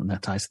better, and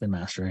that ties to the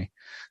mastery.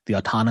 The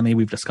autonomy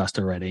we've discussed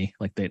already,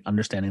 like the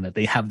understanding that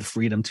they have the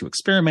freedom to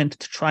experiment,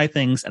 to try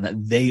things, and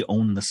that they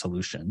own the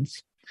solutions.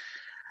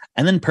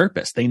 And then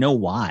purpose. They know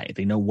why.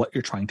 They know what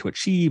you're trying to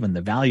achieve and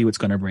the value it's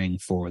going to bring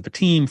for the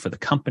team, for the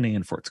company,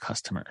 and for its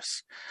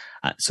customers.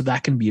 So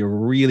that can be a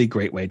really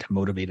great way to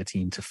motivate a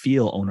team to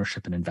feel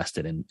ownership and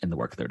invested in the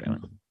work they're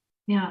doing.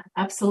 Yeah,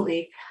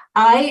 absolutely.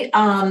 I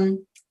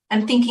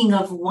am thinking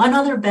of one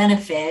other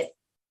benefit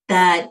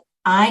that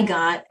I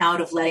got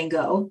out of letting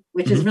go,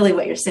 which is really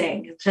what you're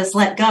saying. Just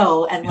let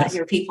go and let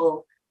your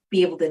people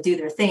be able to do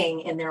their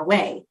thing in their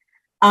way.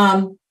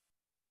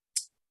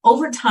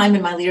 Over time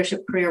in my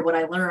leadership career, what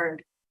I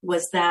learned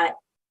was that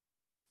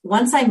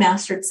once I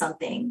mastered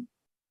something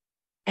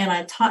and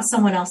I taught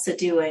someone else to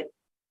do it,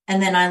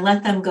 and then I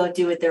let them go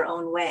do it their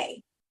own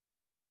way,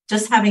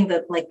 just having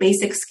the like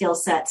basic skill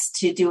sets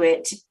to do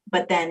it,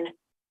 but then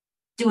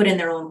do it in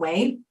their own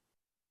way.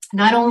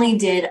 Not only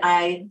did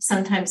I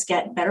sometimes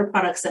get better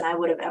products than I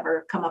would have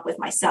ever come up with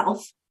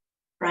myself,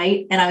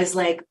 right? And I was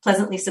like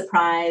pleasantly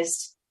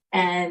surprised,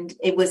 and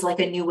it was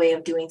like a new way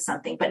of doing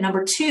something. But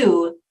number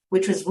two,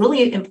 which was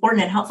really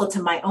important and helpful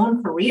to my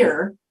own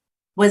career,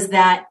 was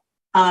that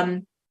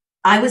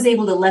I was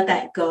able to let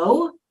that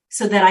go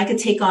so that I could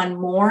take on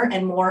more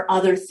and more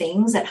other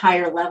things at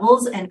higher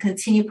levels and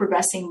continue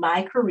progressing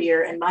my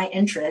career and my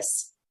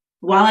interests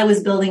while I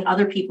was building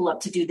other people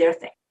up to do their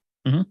thing.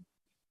 Mm-hmm.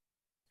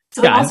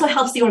 So it also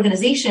helps the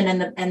organization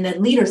and the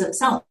leaders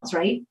themselves,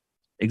 right?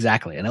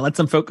 Exactly. And it lets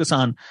them focus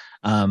on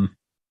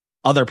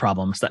other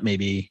problems that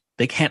maybe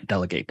they can't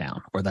delegate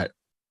down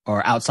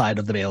or outside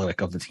of the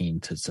bailiwick of the team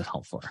to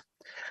help for.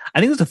 I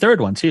think there's a third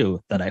one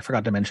too that I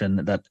forgot to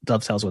mention that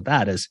dovetails with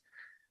that is,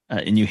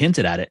 and you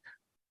hinted at it,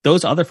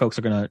 those other folks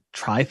are going to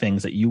try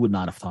things that you would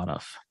not have thought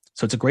of.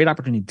 So it's a great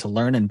opportunity to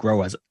learn and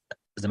grow as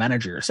a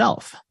manager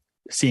yourself,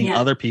 seeing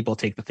other people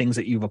take the things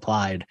that you've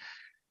applied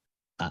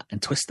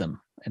and twist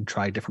them and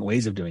try different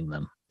ways of doing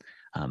them.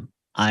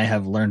 I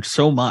have learned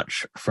so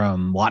much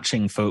from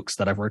watching folks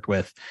that I've worked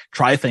with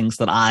try things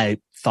that I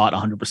thought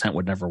 100%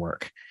 would never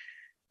work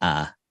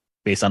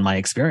based on my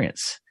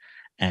experience.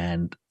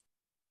 And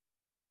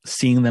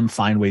seeing them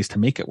find ways to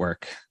make it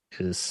work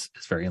is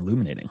very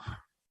illuminating.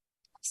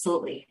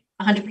 Absolutely.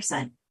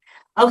 100%.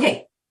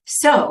 Okay.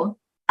 So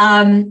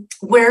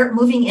we're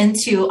moving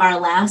into our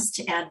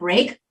last ad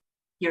break.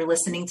 You're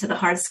listening to The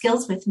Hard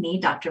Skills with me,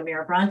 Dr.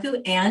 Mira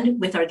Brancu, and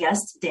with our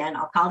guest, Dan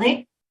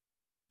Alcalde.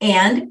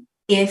 And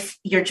if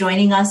you're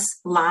joining us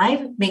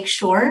live, make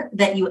sure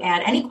that you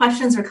add any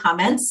questions or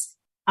comments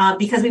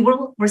because we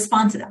will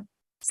respond to them.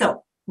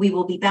 So we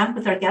will be back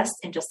with our guest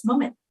in just a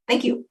moment.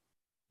 Thank you.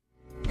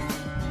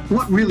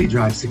 What really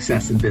drives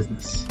success in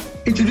business?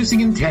 Introducing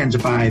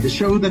Intangify, the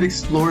show that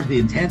explores the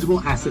intangible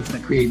assets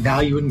that create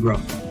value and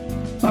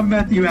growth. I'm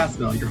Matthew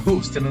Asbell, your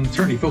host and an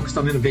attorney focused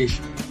on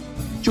innovation.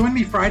 Join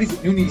me Fridays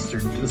at noon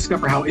Eastern to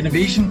discover how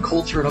innovation,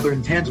 culture, and other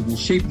intangibles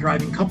shape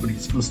thriving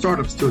companies from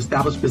startups to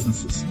established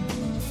businesses.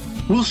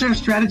 We'll share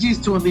strategies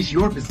to unleash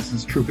your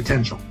business's true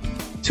potential.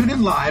 Tune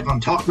in live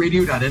on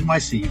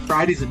talkradio.nyc,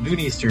 Fridays at noon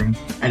Eastern,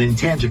 and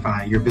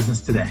Intangify your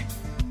business today.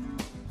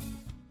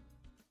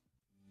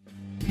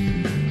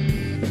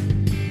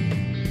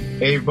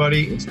 Hey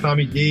everybody, it's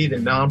Tommy D, the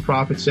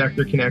nonprofit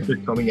sector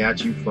connector, coming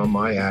at you from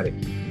my attic.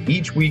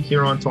 Each week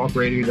here on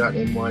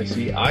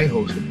talkradio.nyc, I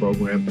host a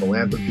program,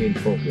 Philanthropy in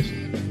Focus.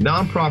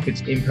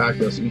 Nonprofits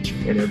impact us each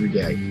and every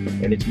day,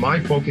 and it's my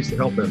focus to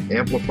help them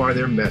amplify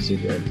their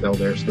message and tell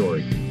their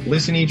story.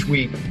 Listen each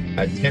week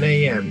at 10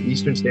 a.m.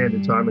 Eastern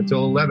Standard Time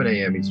until 11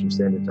 a.m. Eastern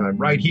Standard Time,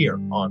 right here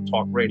on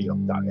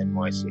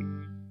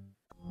talkradio.nyc.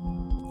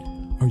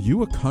 Are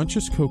you a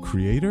conscious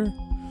co-creator?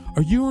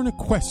 Are you on a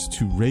quest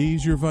to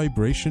raise your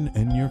vibration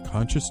and your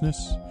consciousness?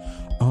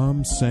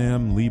 I'm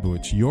Sam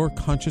Leibowitz, your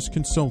conscious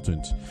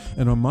consultant,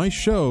 and on my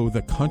show,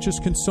 The Conscious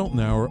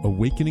Consultant Hour,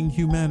 Awakening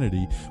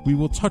Humanity, we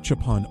will touch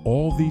upon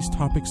all these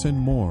topics and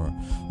more.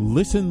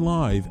 Listen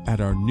live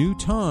at our new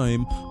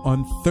time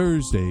on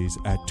Thursdays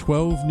at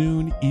 12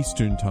 noon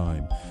Eastern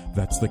Time.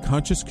 That's The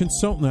Conscious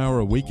Consultant Hour,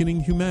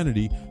 Awakening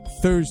Humanity,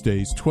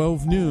 Thursdays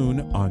 12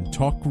 noon on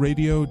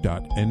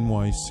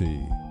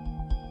talkradio.nyc.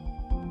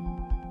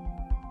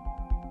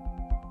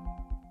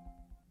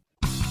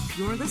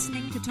 You're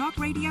listening to Talk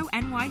Radio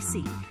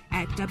NYC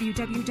at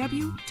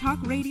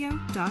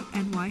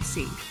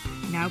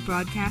www.talkradio.nyc. Now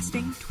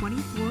broadcasting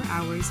 24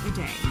 hours a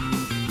day.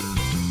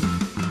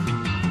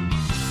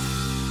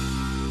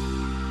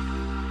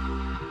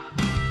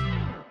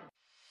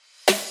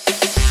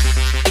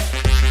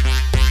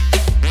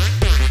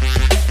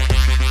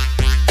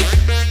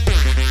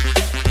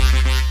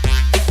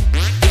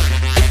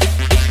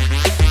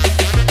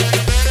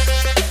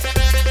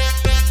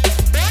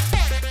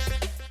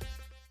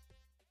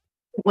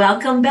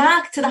 Welcome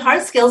back to The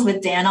Hard Skills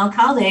with Dan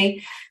Alcalde.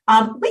 We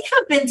have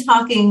been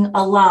talking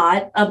a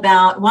lot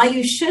about why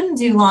you shouldn't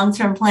do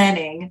long-term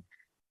planning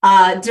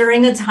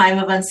during a time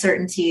of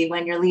uncertainty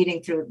when you're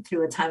leading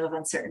through a time of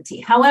uncertainty.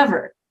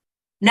 However,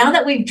 now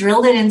that we've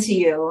drilled it into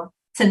you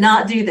to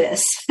not do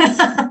this,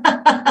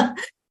 I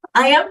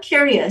am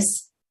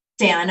curious,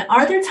 Dan,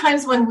 are there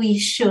times when we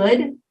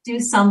should do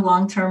some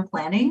long-term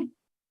planning,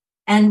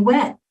 and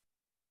when?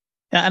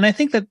 Yeah, and I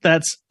think that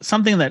that's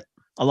something that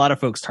a lot of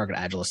folks target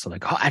Agilists. They're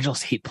like, oh,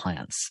 Agilists hate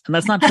plans. And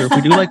that's not true. If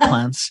we do like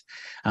plans,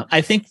 I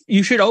think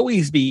you should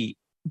always be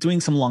doing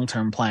some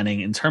long-term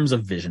planning in terms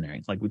of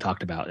visionary, like we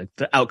talked about, like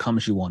the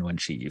outcomes you want to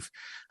achieve.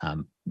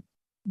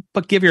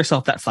 But give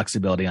yourself that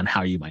flexibility on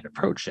how you might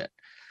approach it.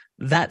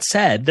 That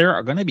said, there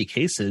are going to be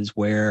cases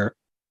where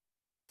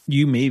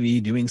you may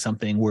be doing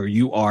something where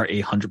you are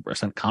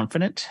 100%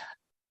 confident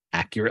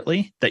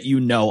accurately that you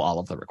know all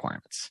of the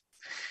requirements.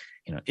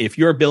 You know, if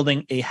you're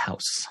building a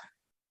house,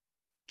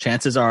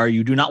 chances are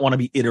you do not want to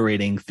be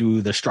iterating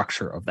through the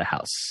structure of the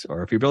house.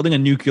 Or if you're building a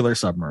nuclear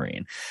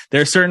submarine,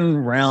 there are certain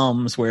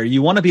realms where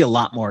you want to be a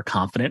lot more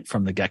confident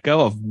from the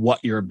get-go of what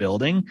you're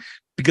building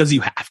because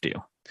you have to.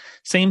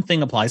 Same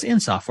thing applies in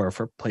software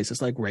for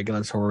places like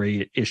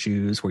regulatory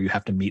issues where you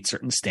have to meet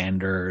certain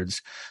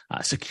standards,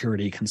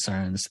 security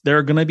concerns. There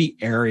are going to be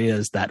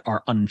areas that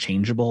are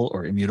unchangeable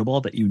or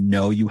immutable that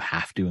you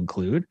have to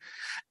include.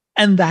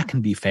 And that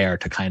can be fair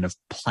to kind of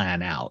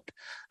plan out.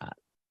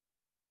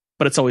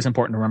 But it's always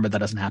important to remember that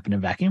doesn't happen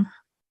in vacuum.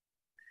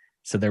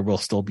 So there will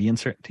still be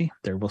uncertainty.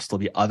 There will still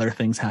be other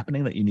things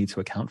happening that you need to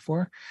account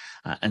for.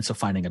 And so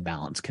finding a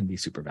balance can be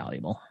super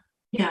valuable.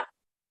 Yeah,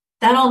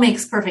 that all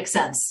makes perfect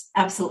sense.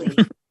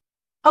 Absolutely.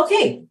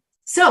 Okay,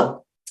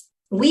 so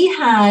we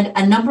had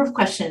a number of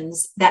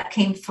questions that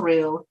came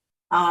through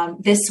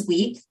this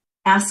week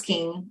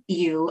asking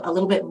you a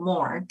little bit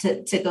more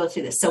to go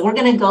through this. So we're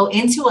going to go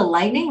into a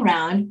lightning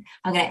round.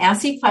 I'm going to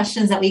ask you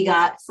questions that we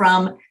got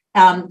from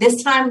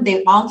this time.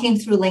 They all came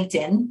through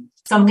LinkedIn.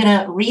 So I'm going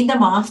to read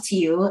them off to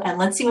you and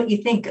let's see what you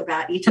think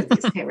about each of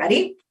these. Okay,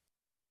 ready?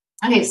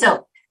 Okay,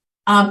 so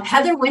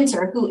Heather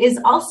Winter, who is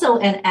also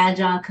an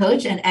Agile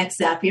coach and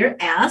ex-Zapier,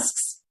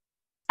 asks,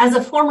 as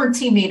a former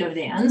teammate of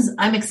Dan's,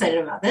 I'm excited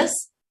about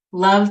this.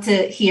 Love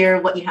to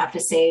hear what you have to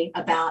say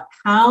about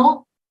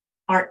how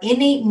our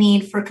innate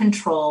need for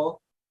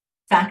control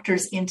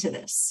factors into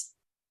this.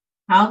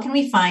 How can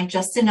we find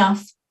just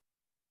enough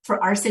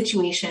for our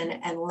situation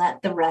and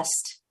let the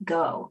rest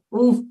go?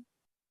 Ooh,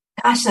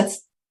 gosh,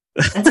 that's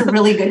a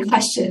really good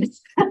question.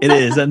 It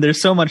is. And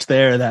there's so much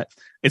there that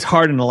it's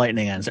hard in a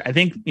lightning answer. I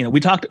think, we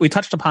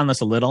touched upon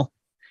this a little,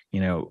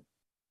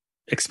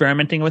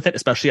 experimenting with it,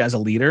 especially as a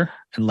leader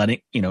and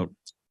letting,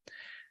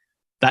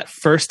 that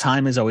first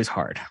time is always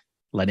hard.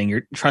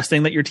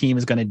 Trusting that your team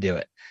is going to do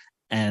it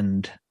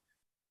and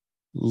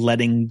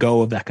letting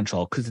go of that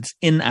control, because it's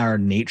in our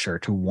nature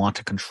to want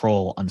to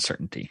control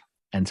uncertainty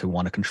and to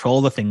want to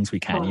control the things we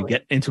can. Totally. You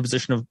get into a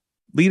position of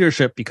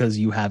leadership because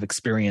you have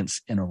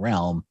experience in a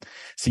realm.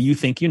 So you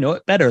think you know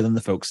it better than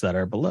the folks that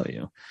are below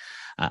you.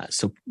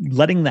 So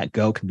letting that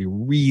go can be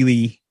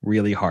really,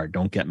 really hard.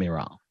 Don't get me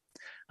wrong.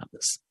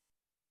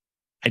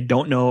 I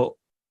don't know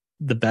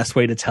the best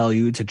way to tell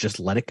you to just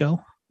let it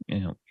go.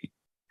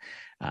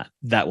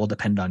 That will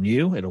depend on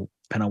you. It'll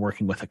depend on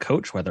working with a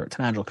coach, whether it's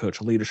an Agile coach,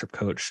 a leadership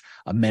coach,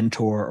 a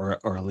mentor,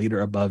 or a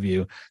leader above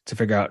you, to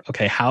figure out,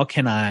 okay, how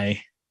can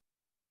I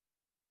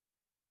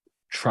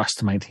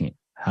trust my team?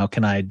 How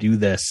can I do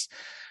this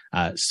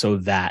so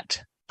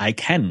that I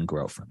can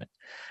grow from it?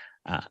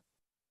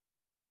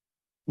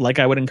 Like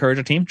I would encourage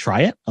a team,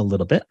 try it a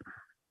little bit,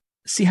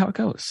 see how it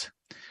goes.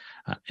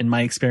 In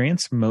my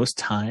experience, most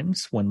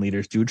times when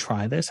leaders do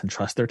try this and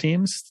trust their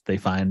teams, they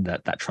find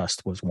that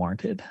trust was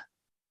warranted.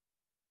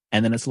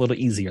 And then it's a little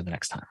easier the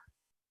next time.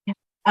 Yeah,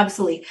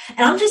 absolutely. And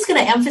I'm just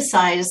going to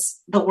emphasize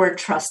the word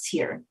trust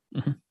here,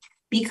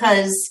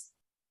 because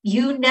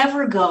you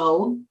never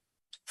go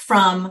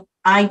from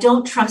I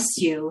don't trust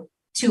you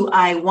to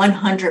I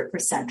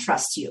 100%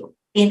 trust you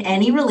in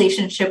any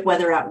relationship,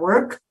 whether at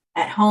work,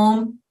 at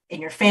home,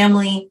 in your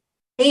family.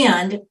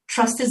 And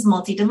trust is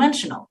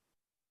multidimensional.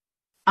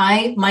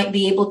 I might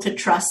be able to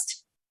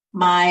trust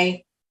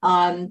my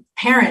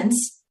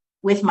parents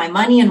with my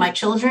money and my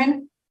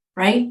children,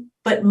 right?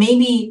 But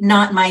maybe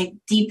not my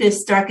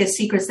deepest, darkest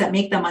secrets that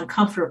make them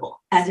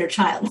uncomfortable as their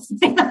child.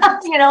 You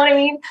know what I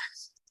mean?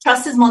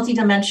 Trust is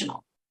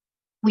multidimensional.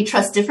 We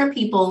trust different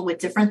people with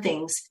different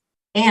things,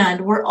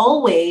 and we're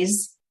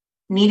always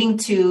needing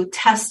to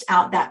test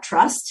out that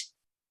trust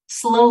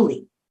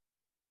slowly.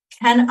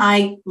 Can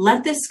I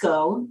let this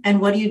go?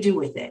 And what do you do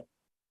with it?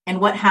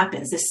 And what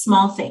happens? This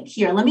small thing.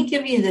 Here, let me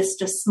give you this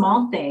just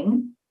small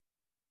thing.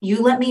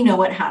 You let me know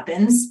what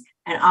happens,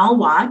 and I'll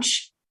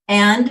watch.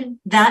 And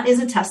that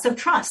is a test of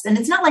trust. And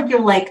it's not like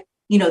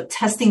you're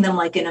testing them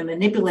like in a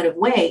manipulative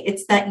way.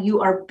 It's that you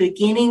are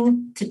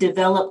beginning to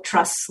develop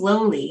trust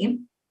slowly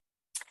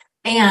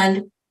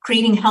and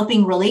creating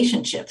helping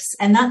relationships.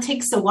 And that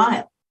takes a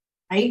while,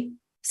 right?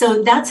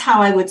 So that's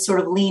how I would sort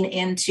of lean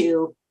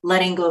into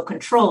letting go of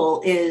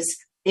control is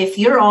if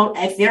you're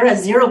at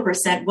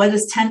 0%, what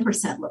does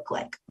 10% look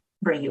like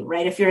for you,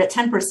 right? If you're at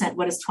 10%,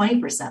 what does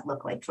 20%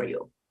 look like for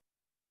you?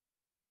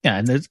 Yeah,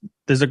 and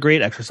there's a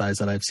great exercise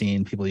that I've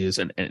seen people use,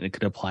 and it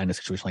could apply in a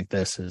situation like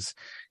this is,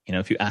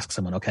 if you ask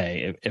someone,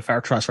 okay, if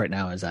our trust right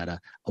now is at a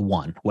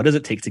 1, what does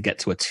it take to get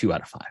to a 2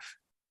 out of 5?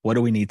 What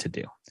do we need to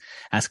do?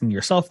 Asking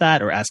yourself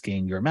that, or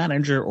asking your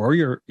manager or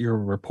your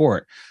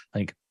report,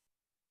 like,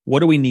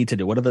 what do we need to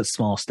do? What are the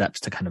small steps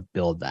to kind of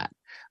build that?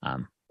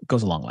 It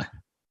goes a long way.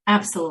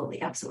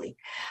 Absolutely. Absolutely.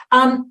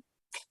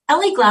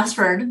 Ellie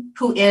Glassford,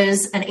 who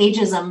is an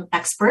ageism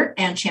expert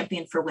and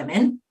champion for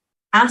women,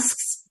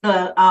 asks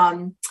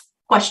the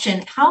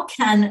question, how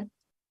can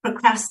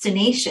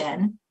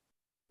procrastination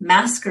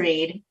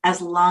masquerade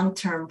as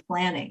long-term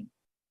planning?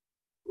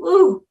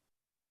 Ooh,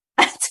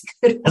 that's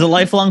a good one. As a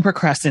lifelong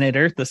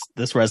procrastinator,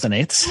 this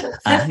resonates.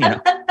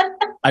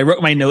 I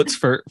wrote my notes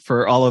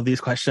for all of these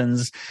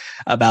questions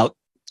about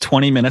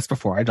 20 minutes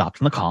before I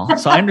dropped on the call,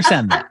 so I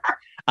understand that.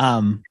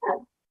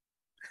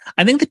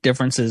 I think the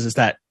difference is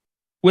that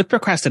with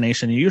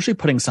procrastination, you're usually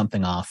putting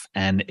something off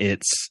and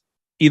it's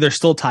either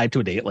still tied to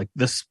a date, like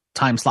this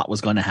time slot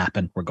was going to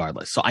happen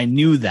regardless. So I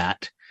knew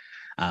that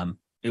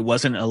it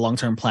wasn't a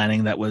long-term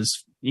planning that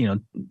was,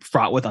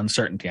 fraught with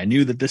uncertainty. I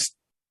knew that this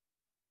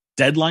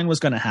deadline was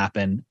going to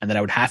happen and that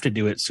I would have to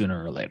do it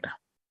sooner or later.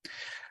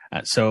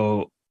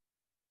 So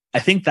I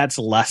think that's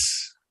less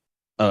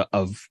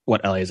of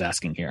what Ellie is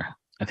asking here.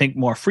 I think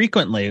more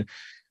frequently,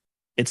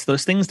 it's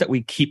those things that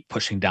we keep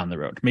pushing down the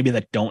road, maybe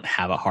that don't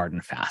have a hard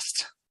and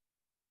fast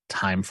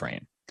time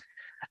frame.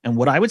 And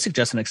what I would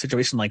suggest in a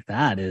situation like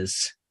that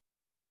is,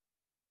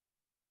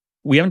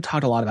 we haven't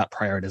talked a lot about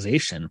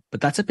prioritization,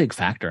 but that's a big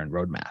factor in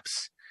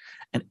roadmaps.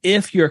 And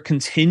if you're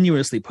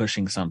continuously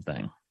pushing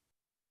something,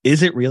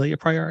 is it really a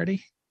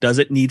priority? Does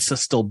it need to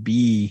still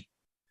be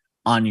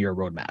on your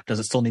roadmap? Does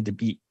it still need to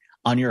be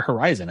on your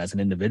horizon as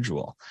an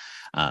individual?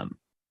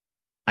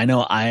 I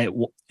know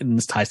and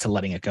this ties to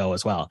letting it go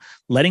as well.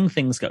 Letting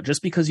things go.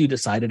 Just because you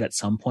decided at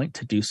some point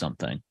to do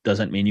something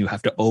doesn't mean you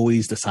have to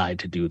always decide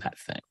to do that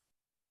thing.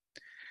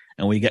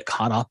 And we get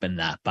caught up in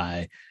that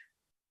by,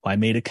 well, I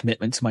made a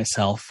commitment to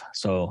myself,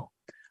 so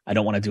I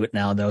don't want to do it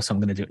now, though, so I'm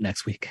going to do it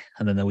next week,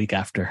 and then the week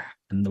after,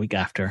 and the week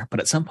after. But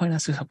at some point,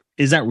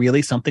 is that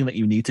really something that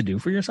you need to do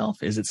for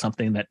yourself? Is it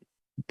something that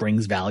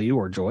brings value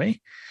or joy?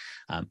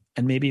 And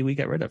maybe we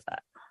get rid of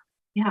that.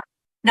 Yeah.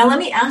 Now, let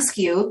me ask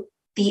you,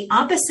 the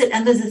opposite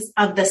end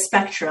of the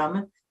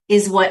spectrum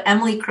is what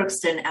Emily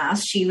Crookston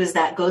asked. She was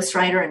that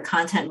ghostwriter and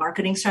content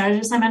marketing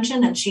strategist I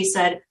mentioned. And she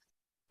said,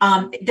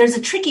 there's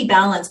a tricky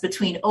balance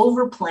between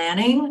over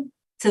planning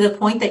to the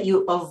point that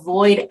you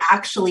avoid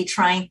actually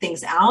trying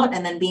things out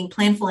and then being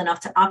planful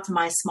enough to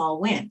optimize small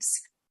wins.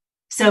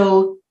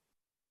 So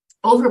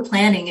over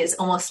planning is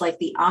almost like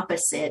the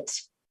opposite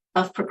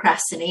of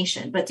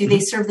procrastination, but do they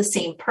serve the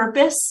same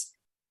purpose?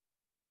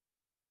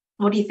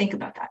 What do you think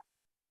about that?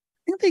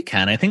 I think they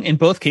can. I think in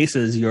both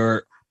cases,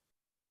 you're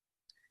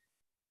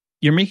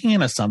making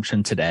an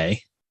assumption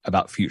today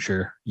about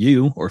future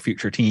you or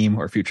future team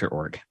or future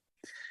org.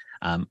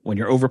 When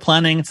you're over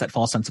planning, it's that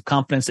false sense of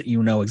confidence that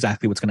you know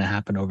exactly what's going to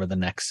happen over the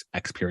next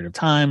X period of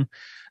time.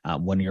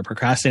 When you're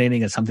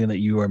procrastinating, it's something that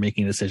you are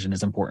making a decision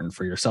is important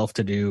for yourself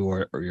to do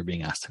or you're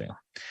being asked to do.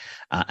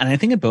 And I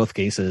think in both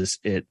cases,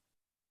 you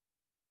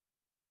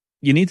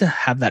need to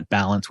have that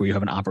balance where you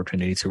have an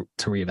opportunity to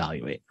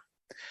reevaluate.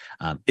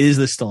 Is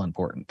this still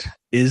important?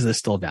 Is this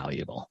still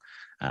valuable?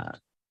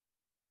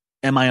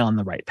 Am I on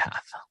the right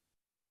path?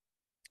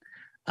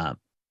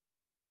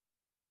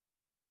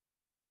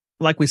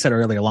 Like we said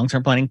earlier,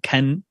 long-term planning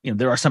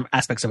there are some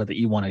aspects of it that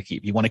you want to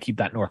keep. You want to keep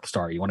that North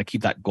Star. You want to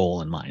keep that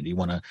goal in mind. You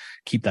want to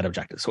keep that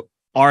objective. So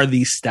are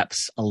these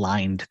steps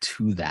aligned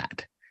to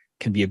that?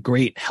 Can be a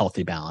great,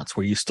 healthy balance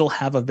where you still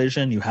have a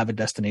vision, you have a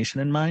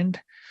destination in mind,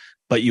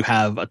 but you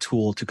have a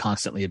tool to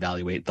constantly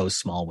evaluate those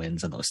small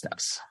wins and those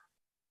steps.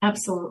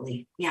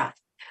 Absolutely. Yeah.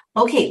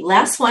 Okay.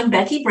 Last one,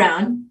 Becky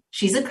Brown.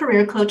 She's a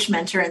career coach,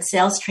 mentor, and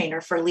sales trainer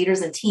for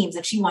leaders and teams.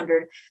 And she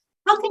wondered,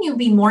 how can you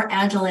be more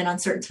agile in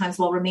uncertain times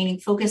while remaining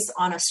focused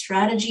on a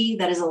strategy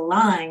that is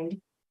aligned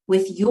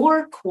with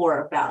your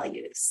core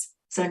values?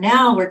 So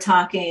now we're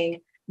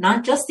talking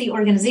not just the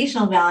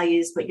organizational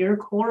values, but your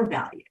core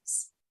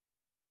values.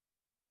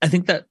 I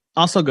think that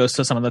also goes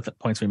to some of the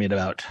points we made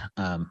about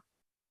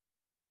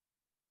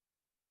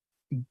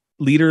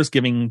leaders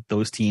giving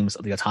those teams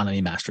the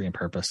autonomy, mastery, and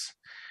purpose,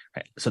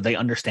 right? So they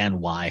understand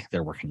why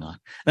they're working on.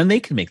 And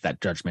they can make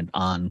that judgment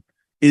on,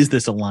 is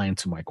this aligned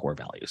to my core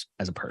values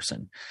as a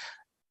person?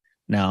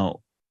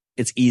 Now,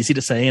 it's easy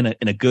to say in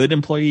a good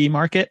employee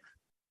market,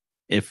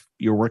 if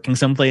you're working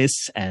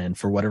someplace and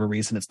for whatever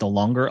reason it's no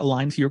longer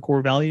aligned to your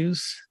core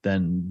values,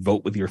 then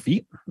vote with your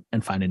feet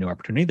and find a new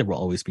opportunity. There will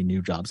always be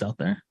new jobs out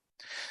there.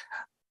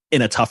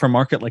 In a tougher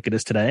market like it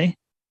is today,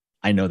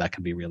 I know that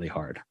can be really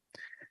hard.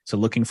 So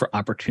looking for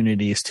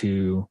opportunities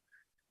to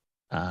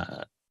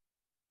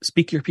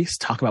speak your piece,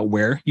 talk about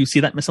where you see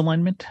that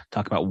misalignment,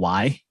 talk about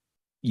why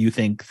you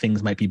think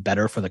things might be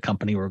better for the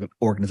company or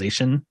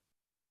organization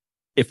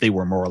if they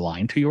were more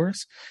aligned to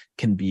yours,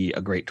 can be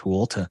a great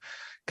tool to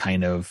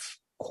kind of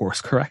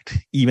course correct,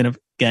 even if,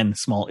 again,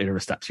 small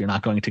iterative steps. You're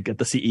not going to get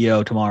the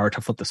CEO tomorrow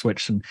to flip the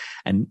switch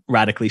and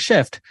radically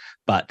shift,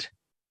 but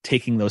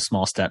taking those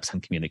small steps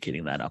and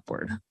communicating that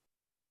upward.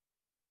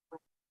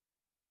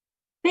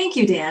 Thank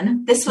you,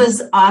 Dan. This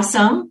was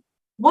awesome.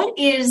 What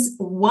is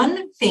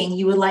one thing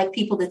you would like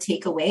people to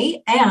take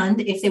away? And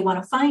if they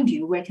want to find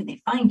you, where can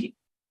they find you?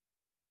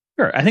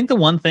 Sure. I think the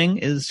one thing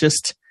is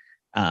just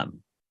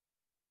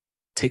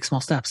take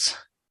small steps,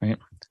 right?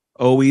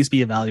 Always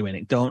be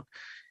evaluating. Don't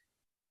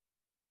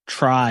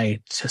try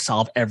to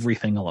solve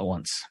everything all at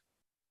once,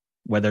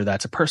 whether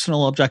that's a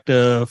personal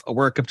objective, a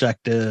work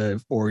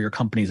objective, or your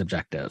company's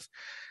objective.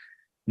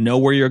 Know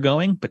where you're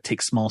going, but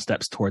take small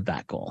steps toward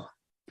that goal.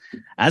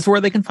 As for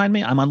where they can find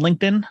me, I'm on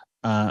LinkedIn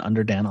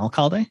under Dan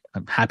Alcalde.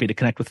 I'm happy to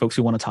connect with folks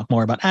who want to talk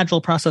more about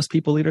agile process,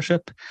 people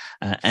leadership.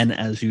 And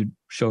as you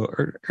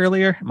showed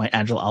earlier, my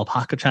Agile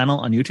Alpaca channel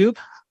on YouTube,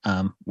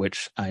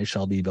 which I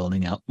shall be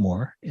building out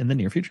more in the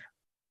near future.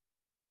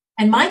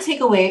 And my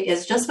takeaway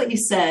is just what you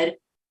said.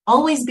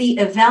 Always be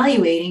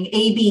evaluating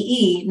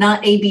ABE,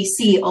 not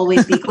ABC,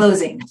 always be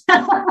closing.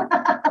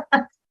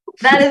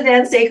 That is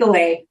Dan's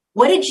takeaway.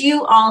 What did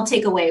you all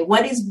take away?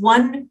 What is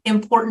one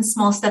important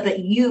small step that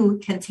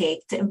you can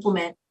take to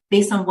implement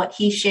based on what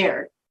he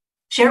shared?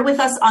 Share it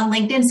with us on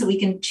LinkedIn so we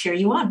can cheer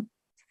you on.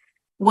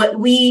 What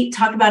we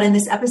talked about in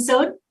this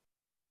episode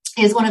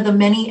is one of the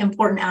many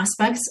important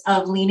aspects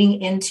of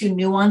leaning into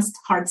nuanced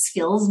hard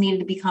skills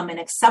needed to become an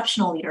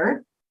exceptional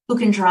leader who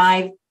can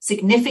drive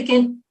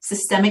significant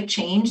systemic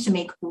change to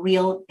make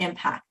real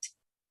impact.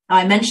 Now,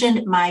 I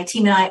mentioned my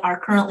team and I are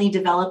currently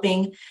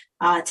developing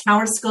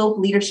TowerScope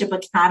Leadership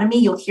Academy.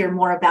 You'll hear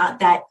more about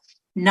that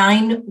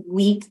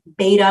 9-week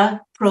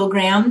beta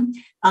program,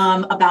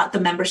 about the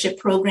membership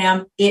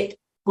program. It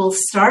will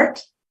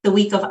start the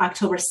week of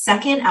October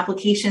 2nd.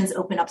 Applications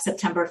open up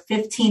September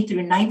 15th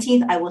through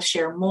 19th. I will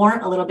share more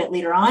a little bit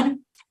later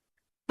on.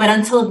 But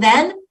until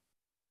then,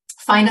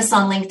 find us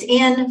on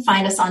LinkedIn,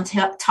 find us on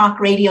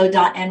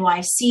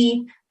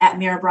talkradio.nyc, at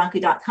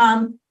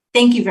mirabranco.com.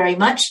 Thank you very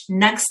much.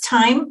 Next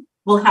time,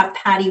 we'll have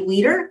Patti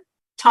Weiter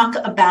talk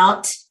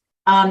about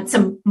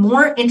some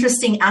more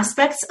interesting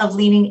aspects of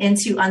leaning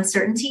into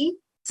uncertainty.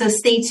 So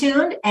stay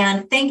tuned,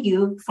 and thank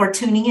you for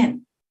tuning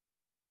in.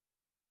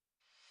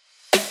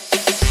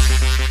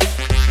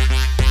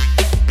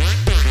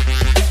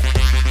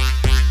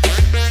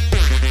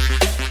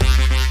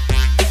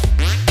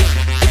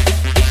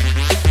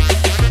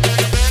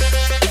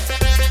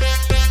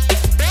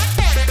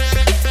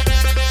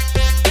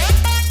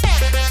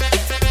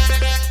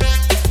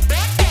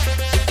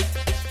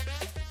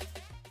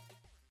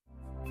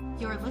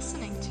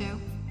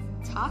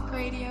 Talk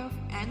Radio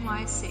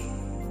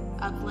NYC.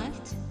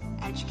 Uplift,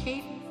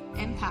 educate,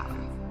 empower.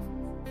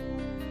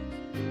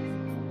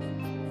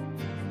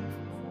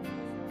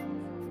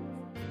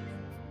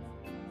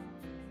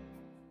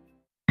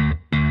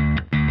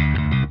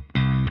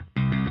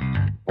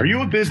 Are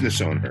you a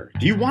business owner?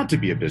 Do you want to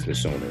be a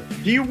business owner?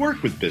 Do you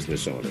work with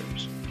business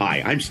owners?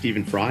 Hi, I'm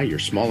Stephen Fry, your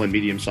small and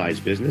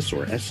medium-sized business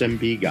or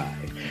SMB guy,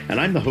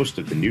 and I'm the host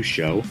of the new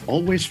show,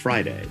 Always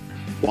Friday.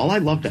 While I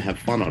love to have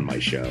fun on my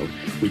show,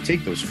 we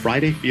take those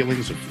Friday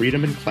feelings of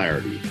freedom and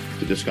clarity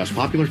to discuss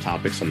popular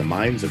topics on the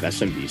minds of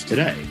SMBs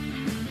today.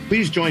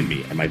 Please join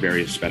me and my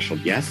various special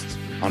guests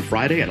on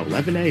Friday at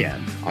 11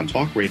 a.m. on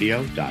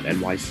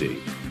talkradio.nyc.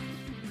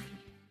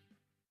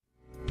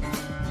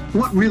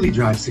 What really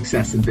drives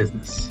success in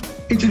business?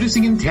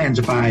 Introducing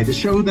Intangify, the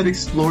show that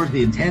explores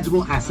the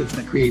intangible assets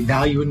that create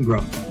value and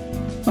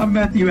growth. I'm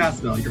Matthew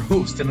Asbell, your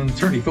host and an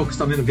attorney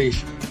focused on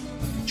innovation.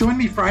 Join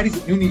me Fridays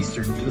at noon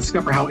Eastern to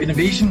discover how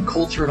innovation,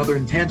 culture, and other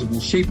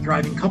intangibles shape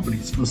thriving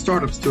companies from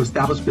startups to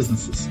established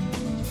businesses.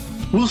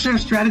 We'll share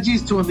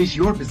strategies to unleash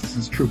your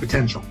business's true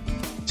potential.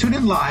 Tune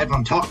in live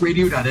on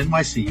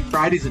talkradio.nyc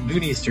Fridays at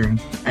noon Eastern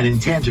and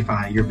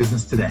Intangify your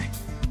business today.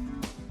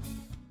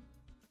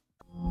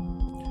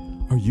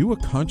 Are you a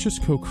conscious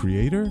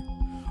co-creator?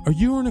 Are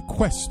you on a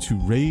quest to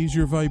raise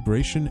your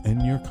vibration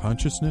and your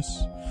consciousness?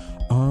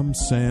 I'm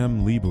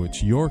Sam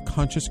Leibowitz, your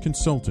conscious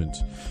consultant,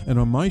 and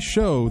on my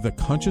show, The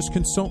Conscious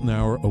Consultant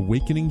Hour,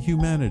 Awakening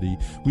Humanity,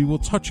 we will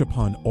touch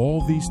upon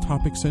all these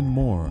topics and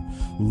more.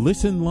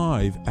 Listen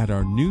live at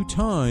our new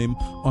time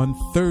on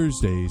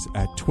Thursdays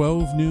at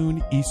 12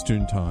 noon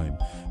Eastern Time.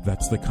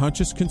 That's The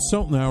Conscious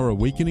Consultant Hour,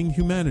 Awakening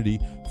Humanity,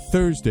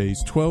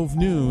 Thursdays 12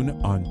 noon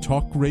on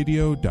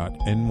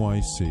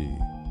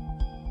talkradio.nyc.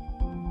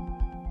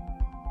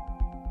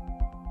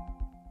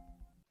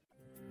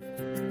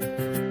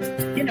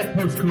 In a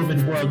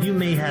post-COVID world, you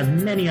may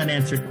have many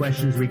unanswered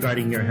questions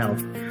regarding your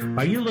health.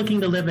 Are you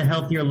looking to live a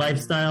healthier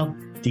lifestyle?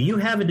 Do you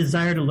have a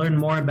desire to learn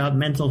more about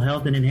mental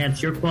health and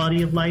enhance your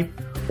quality of life?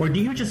 Or do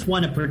you just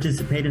want to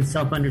participate in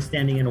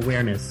self-understanding and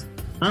awareness?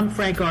 I'm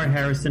Frank R.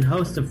 Harrison,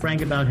 host of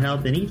Frank About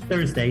Health, and each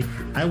Thursday,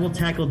 I will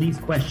tackle these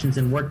questions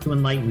and work to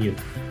enlighten you.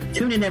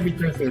 Tune in every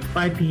Thursday at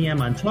 5 p.m.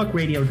 on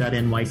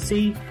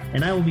talkradio.nyc,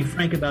 and I will be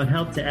frank about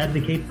health to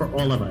advocate for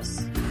all of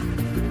us.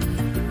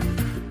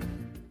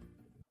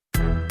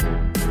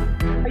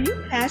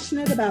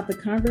 Passionate about the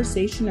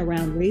conversation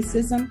around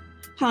racism?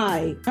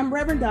 Hi, I'm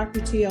Reverend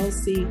Dr.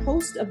 TLC,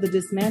 host of the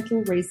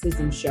Dismantle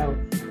Racism Show,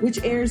 which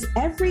airs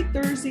every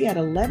Thursday at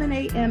 11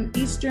 a.m.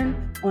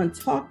 Eastern on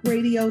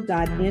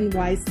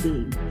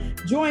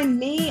talkradio.nyc. Join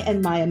me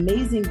and my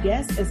amazing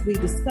guests as we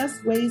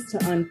discuss ways to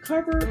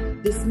uncover,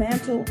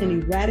 dismantle,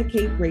 and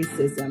eradicate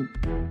racism.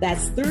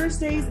 That's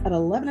Thursdays at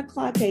 11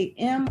 o'clock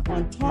a.m.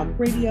 on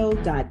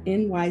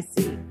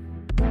talkradio.nyc.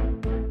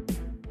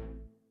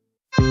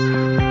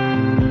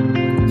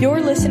 You're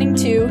listening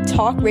to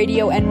Talk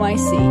Radio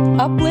NYC.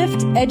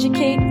 Uplift,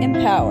 educate,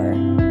 empower.